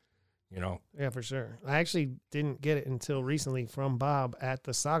 It's, Yeah, for sure. I actually didn't get it until recently from Bob at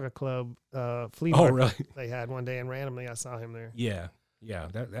the Saga Club flea market. Oh, really? They had one day, and randomly I saw him there. Yeah.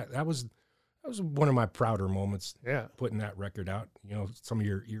 That was one of my prouder moments. Yeah. Putting that record out. Some of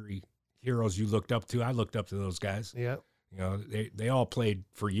your Erie heroes you looked up to. I looked up to those guys. Yeah. They all played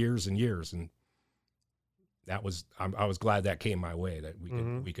for years and years, and that was I was glad that came my way, that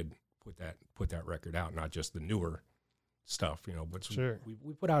we could put that record out, not just the newer stuff, but sure.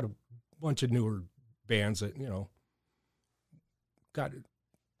 we put out a bunch of newer bands that got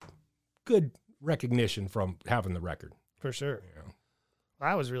good recognition from having the record. For sure.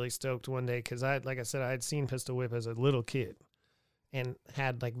 I was really stoked one day because like I said, I had seen Pistol Whip as a little kid and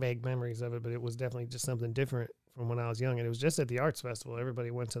had like vague memories of it, but it was definitely just something different from when I was young. And it was just at the Arts Festival. Everybody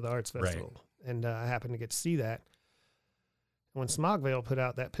went to the Arts Festival. Right. And I happened to get to see that. When Smogville put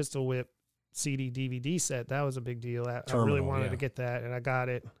out that Pistol Whip CD DVD set, that was a big deal. I really wanted to get that, and I got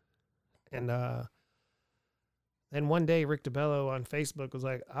it. And then one day Rick DeBello on Facebook was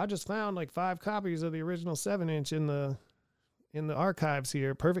like, I just found like 5 copies of the original 7-inch in the archives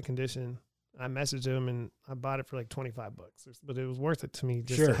here, perfect condition. I messaged him and I bought it for like $25, but it was worth it to me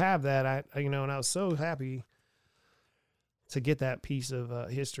just to have that. And I was so happy to get that piece of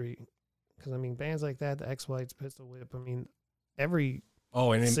history, because bands like that, the Ex-Whites, Pistol Whip, every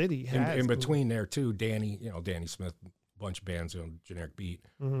city has in between there too. Danny Smith, bunch of bands on Generic Beat.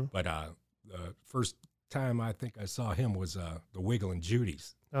 But the first time I think I saw him was the Wiggle and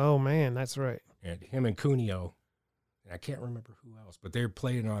Judy's. Oh man, that's right. And him and Cuneo, and I can't remember who else, but they were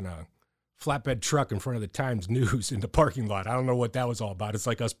playing on a flatbed truck in front of the Times News in the parking lot. I don't know what that was all about. It's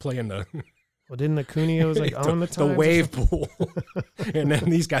like us playing the. Well, didn't the Cuneos own the Times? The wave pool, and then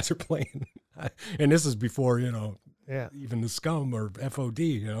these guys are playing, and this is before even the Scum or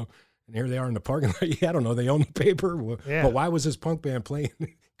FOD, and here they are in the parking lot. I don't know. They own the paper, but why was this punk band playing?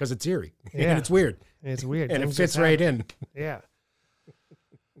 Because it's Erie, and it's weird. It's weird, and it fits right in. Yeah,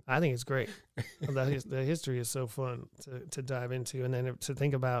 I think it's great. The history is so fun to dive into, and then to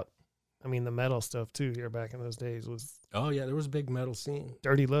think about. The metal stuff too here back in those days was. Oh yeah, there was a big metal scene.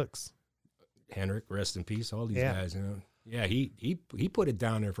 Dirty Looks. Henrik, rest in peace. All these guys, Yeah, he put it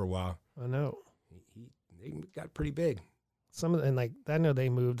down there for a while. I know. They got pretty big. I know they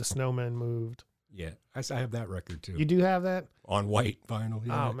moved. The Snowmen moved. Yeah, I have that record too. You do have that on white vinyl.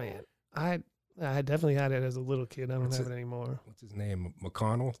 Yeah. Oh man, I definitely had it as a little kid. I don't have it anymore. What's his name?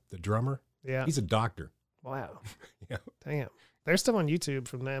 McConnell, the drummer. Yeah, he's a doctor. Wow. Yeah. Damn. They're still on YouTube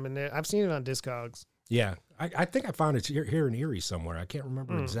from them, and I've seen it on Discogs. Yeah, I think I found it here in Erie somewhere. I can't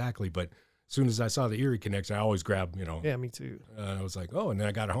remember exactly, but as soon as I saw the Erie connection, I always grabbed, Yeah, me too. I was like, oh, and then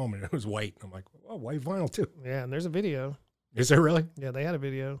I got it home, and it was white. I'm like, oh, white vinyl too. Yeah, and there's a video. Is there really? Yeah, they had a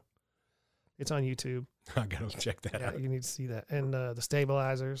video. It's on YouTube. I got to check that out. You need to see that. And the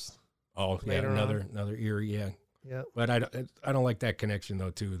Stabilizers. Oh, yeah, another Erie, yeah. Yeah. But I don't like that connection,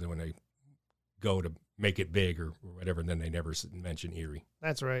 though, too, that when they go to make it big or whatever, and then they never mention Erie.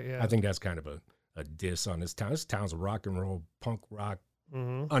 That's right, yeah. I think that's kind of a diss on this town. This town's a rock and roll, punk rock,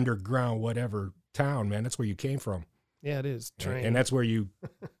 underground, whatever town, man. That's where you came from. Yeah, it is. And that's where you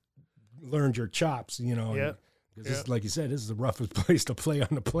learned your chops, Yeah. Because like you said, this is the roughest place to play on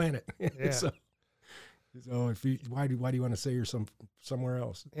the planet. Yeah. so why do you want to say you're somewhere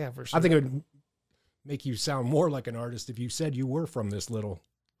else? Yeah, for sure. I think it would make you sound more like an artist if you said you were from this little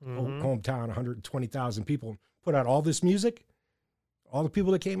hometown, 120,000 people, put out all this music, all the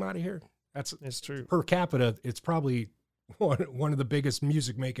people that came out of here. It's true. Per capita, it's probably one of the biggest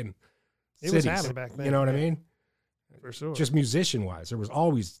music making cities. It was happening back then. You know what I mean? For sure. Just musician wise, there was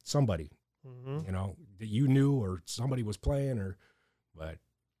always somebody you know, that you knew or somebody was playing but.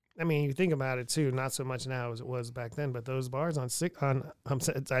 I mean, you think about it too, not so much now as it was back then, but those bars I just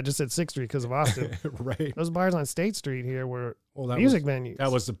said 6th Street because of Austin. Right. Those bars on State Street here were music venues.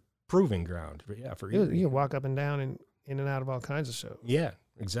 That was the proving ground. But yeah, for you. You can walk up and down and in and out of all kinds of shows. Yeah,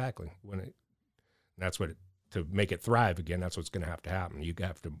 exactly. To make it thrive again, that's what's going to happen. You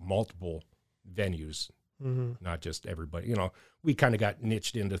have to multiple venues, not just everybody. You know, we kind of got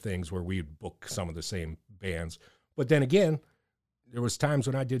niched into things where we'd book some of the same bands. But then again, there was times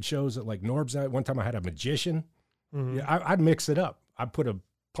when I did shows at like Norb's. One time I had a magician. Yeah, I'd mix it up. I'd put a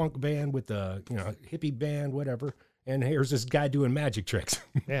punk band with a hippie band, whatever. And here's this guy doing magic tricks.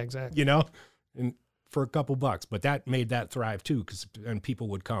 Yeah, exactly. You know, and for a couple bucks. But that made that thrive too, and people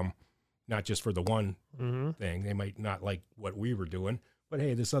would come. Not just for the one thing. They might not like what we were doing, but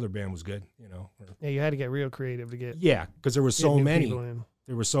hey, this other band was good, you know. Yeah, you had to get real creative to get. Yeah, because there were so many.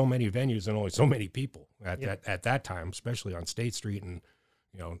 There were so many venues and only so many people at that time, especially on State Street and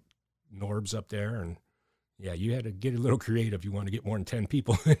Norb's up there, and yeah, you had to get a little creative. You want to get more than 10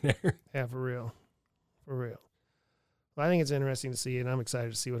 people in there. Yeah, for real. Well, I think it's interesting to see, and I'm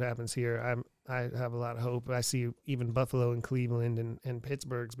excited to see what happens here. I have a lot of hope. I see even Buffalo and Cleveland and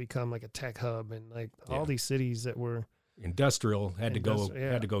Pittsburgh's become like a tech hub, and like all these cities that were industrial had to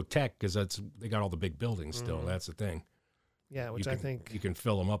go tech because they got all the big buildings still. That's the thing. Yeah, which I think you can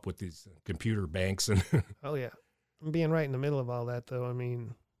fill them up with these computer banks and. Oh yeah, being right in the middle of all that though. I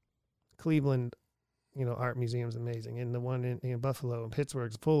mean, Cleveland, art museum's amazing, and the one in Buffalo and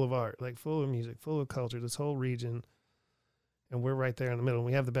Pittsburgh's full of art, like full of music, full of culture. This whole region. And we're right there in the middle.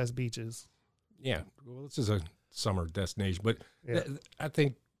 We have the best beaches. Yeah. Well, this is a summer destination. But I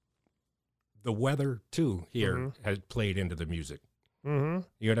think the weather, too, here has played into the music. You know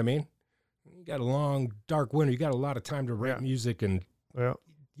what I mean? You got a long, dark winter. You got a lot of time to write music and,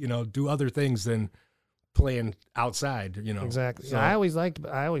 do other things than playing outside, Exactly. So, I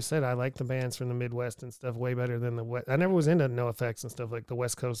always said I liked the bands from the Midwest and stuff way better than the West. I never was into NoFX and stuff like the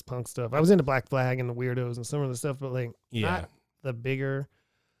West Coast punk stuff. I was into Black Flag and the Weirdos and some of the stuff, but not the bigger,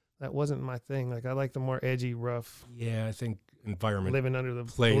 that wasn't my thing. Like I like the more edgy, rough. Yeah, I think environment living under the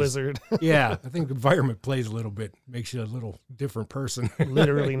blizzard. Yeah, I think environment plays a little bit, makes you a little different person.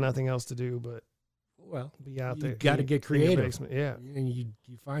 Literally nothing else to do but be out there. You got to get creative. Yeah, and you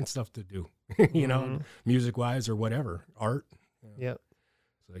find stuff to do. Music wise or whatever, art. Yeah.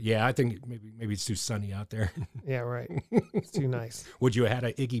 So yeah, I think maybe it's too sunny out there. Yeah, right. It's too nice. Would you have had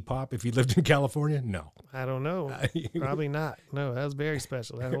an Iggy Pop if you lived in California? No. I don't know. Probably not. No, that was very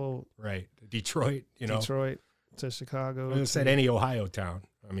special. That whole right. Detroit, Detroit to Chicago. I said any Ohio town.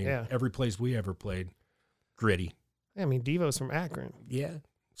 I mean, every place we ever played, gritty. I mean, Devo's from Akron. Yeah.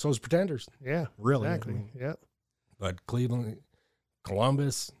 So's Pretenders. Yeah. Really. Exactly. Yep. But Cleveland,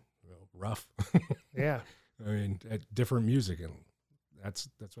 Columbus, rough. Yeah. I mean, different music, and that's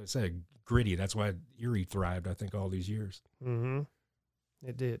what I said, gritty. That's why Erie thrived, I think, all these years.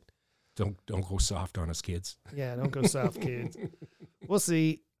 It did. Don't go soft on us, kids. Yeah, don't go soft, kids. We'll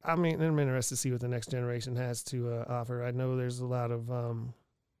see. I mean, I'm interested to see what the next generation has to offer. I know there's a lot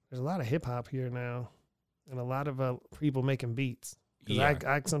of hip hop here now, and a lot of people making beats. Because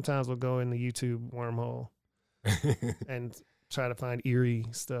I sometimes will go in the YouTube wormhole and try to find Erie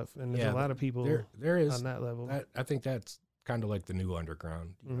stuff, and there's a lot of people there is on that level. I think that's kind of like the new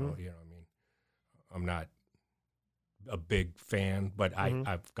underground. You know, I mean, I'm not a big fan, but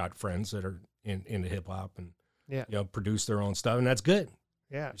I've got friends that are into hip hop and produce their own stuff, and that's good.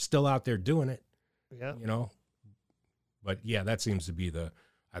 Yeah, You're still out there doing it. Yeah, but yeah, that seems to be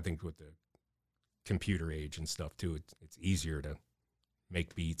I think with the computer age and stuff too, it's easier to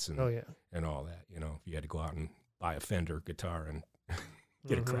make beats and and all that. If you had to go out and buy a Fender guitar and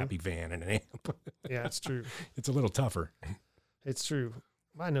get a crappy van and an amp. Yeah, it's true. It's a little tougher. It's true.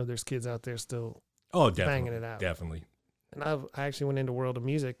 I know there's kids out there still banging it out. Definitely. And I actually went into World of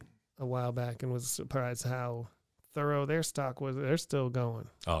Music a while back and was surprised how thorough their stock was. They're still going.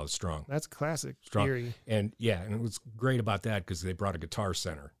 Oh, strong. That's classic. Strong. Erie. And and it was great about that because they brought a guitar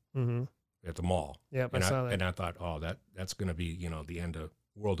center at the mall. Yeah, I saw that. And I thought, that's going to be, the end of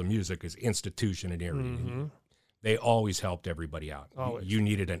World of Music is institution in Erie. They always helped everybody out. Always. You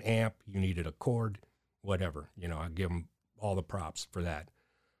needed an amp, you needed a cord, whatever. I give them all the props for that.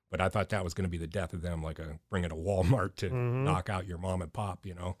 But I thought that was going to be the death of them, like bringing a Walmart to knock out your mom and pop,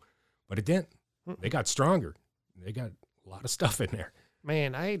 But it didn't. They got stronger. They got a lot of stuff in there.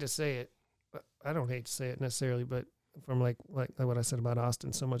 Man, I hate to say it. I don't hate to say it necessarily, but from like what I said about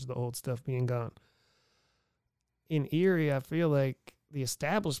Austin, so much of the old stuff being gone. In Erie, I feel like the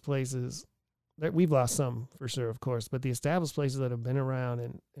established places we've lost some for sure, of course, but the established places that have been around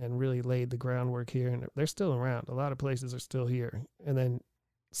and really laid the groundwork here, and they're still around. A lot of places are still here. And then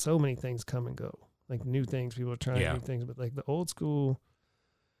so many things come and go, like new things. People are trying new things, but like the old school,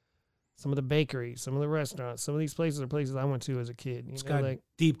 some of the bakeries, some of the restaurants, some of these places are places I went to as a kid. It's got like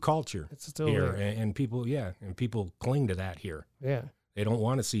deep culture. It's still here, there. and people, and people cling to that here. Yeah. They don't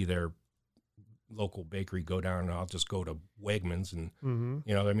want to see their local bakery go down, and I'll just go to Wegmans, and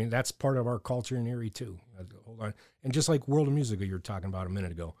you know, I mean, that's part of our culture in Erie too. Hold on, and just like World of Music you were talking about a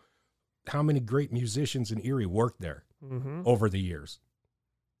minute ago, how many great musicians in Erie worked there over the years?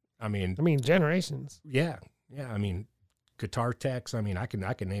 I mean, generations. Yeah. I mean, guitar techs. I mean, I can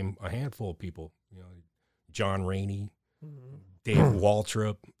name a handful of people. You know, John Rainey, Dave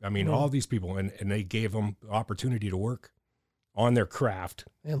Waltrip. I mean, all these people, and they gave them the opportunity to work on their craft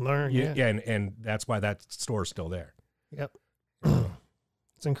and learn. And that's why that store's still there. Yep.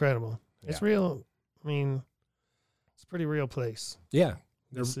 It's incredible. It's real. I mean, it's a pretty real place. Yeah.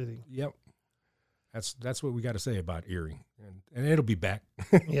 The city. Yep. That's what we got to say about Erie, and it'll be back.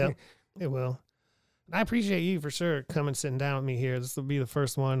 Yep, it will. And I appreciate you for sure coming, sitting down with me here. This will be the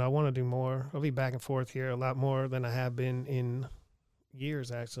first one. I want to do more. I'll be back and forth here a lot more than I have been in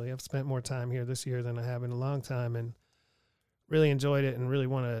years, actually. I've spent more time here this year than I have in a long time, and really enjoyed it, and really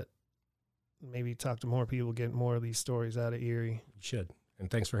want to maybe talk to more people, get more of these stories out of Erie. You should.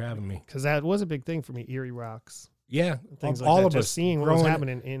 And thanks for having me. Because that was a big thing for me, Erie Rocks. Yeah, things all like that, of just us seeing what was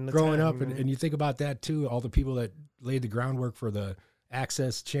happening in the growing town, up, and you think about that too. All the people that laid the groundwork for the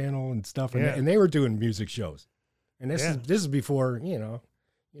Access Channel and stuff, and they were doing music shows. And this is before, you know,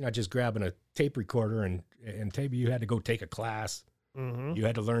 you're not just grabbing a tape recorder and tape. You had to go take a class. You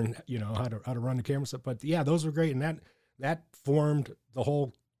had to learn, you know, how to run the camera stuff. But yeah, those were great, and that formed the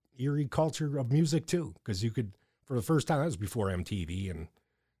whole Erie culture of music too, because you could, for the first time, that was before MTV and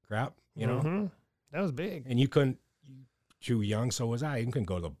crap, you know. That was big. And you couldn't, too young, so was I. You couldn't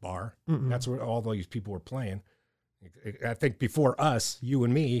go to the bar. That's where all these people were playing. I think before us, you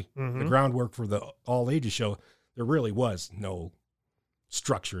and me, the groundwork for the all ages show, there really was no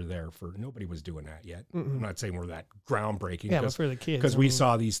structure there for, nobody was doing that yet. I'm not saying we're that groundbreaking. Yeah, but for the kids. Because we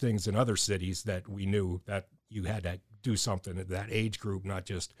saw these things in other cities that we knew that you had to do something at that age group, not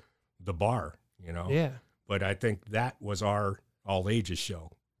just the bar, you know? Yeah. But I think that was our all ages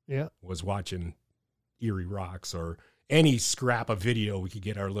show. Yeah. Was watching Erie Rocks or any scrap of video we could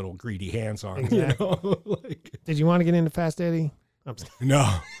get our little greedy hands on. Exactly. You know? Did you want to get into Fast Eddie?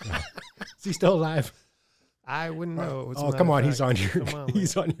 No. Is he still alive? I wouldn't know. Oh, come on. He's on your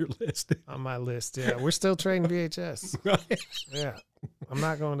list. On my list, yeah. We're still trading VHS. Yeah. I'm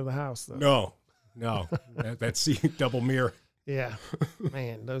not going to the house, No. though. That's double mirror. Yeah.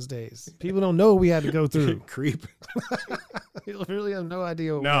 Man, those days. People don't know what we had to go through. Creep. People really have no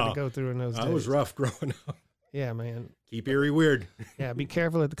idea what we had to go through in those days. It was rough growing up. Yeah, man. Keep Erie weird. Yeah, be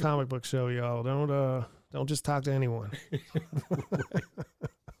careful at the comic book show, y'all. Don't just talk to anyone.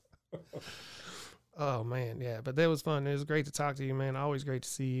 Oh, man, yeah. But that was fun. It was great to talk to you, man. Always great to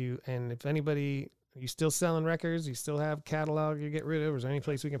see you. And if anybody, are you still selling records? You still have catalog you get rid of? Or is there any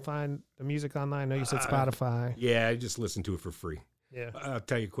place we can find the music online? I know you said Spotify. Yeah, I just listen to it for free. Yeah. I'll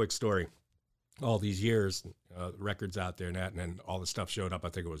tell you a quick story. All these years, records out there and that, and then all the stuff showed up. I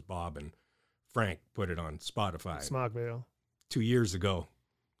think it was Bob and Frank put it on Spotify. Smogville. 2 years ago,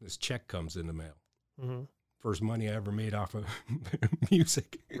 this check comes in the mail. First money I ever made off of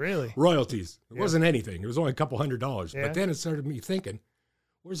music. Really? Royalties. It wasn't anything. It was only a couple $100. Yeah. But then it started me thinking,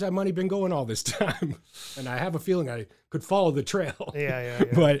 where's that money been going all this time? And I have a feeling I could follow the trail. Yeah.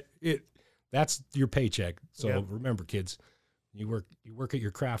 But that's your paycheck. So remember, kids, you work at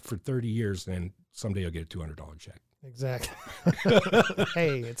your craft for 30 years, and someday you'll get a $200 check. Exactly.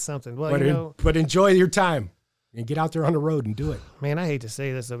 Hey, it's something. Well, but enjoy your time. And get out there on the road and do it. Man, I hate to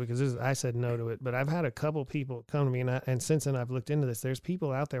say this, though, because I said no to it, but I've had a couple people come to me, and since then I've looked into this. There's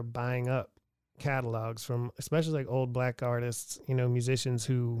people out there buying up catalogs from, especially like old black artists, you know, musicians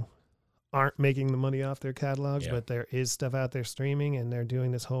who aren't making the money off their catalogs, but there is stuff out there streaming, and they're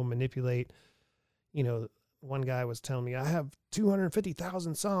doing this whole manipulate. You know, one guy was telling me, I have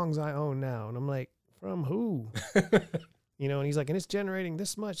 250,000 songs I own now. And I'm like, from who? You know, and he's like, and it's generating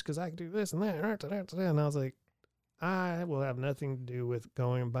this much because I can do this and that. And I was like, I will have nothing to do with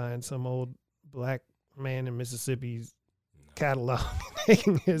going and buying some old black man in Mississippi's catalog,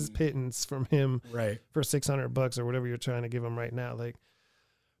 taking his pittance from him for $600 or whatever you're trying to give him right now. Like,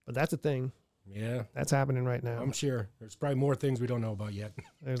 but that's a thing. Yeah. That's happening right now. I'm sure. There's probably more things we don't know about yet.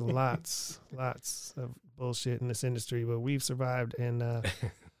 There's lots of bullshit in this industry, but we've survived, and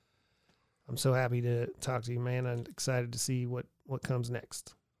I'm so happy to talk to you, man. I'm excited to see what comes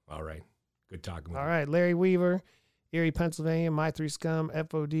next. All right. Good talking with you. All right, Larry Weaver, Erie, Pennsylvania, My Three Scum,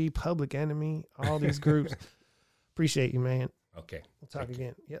 FOD, Public Enemy, all these groups. Appreciate you, man. Okay. We'll talk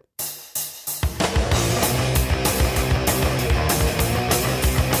again. Yep.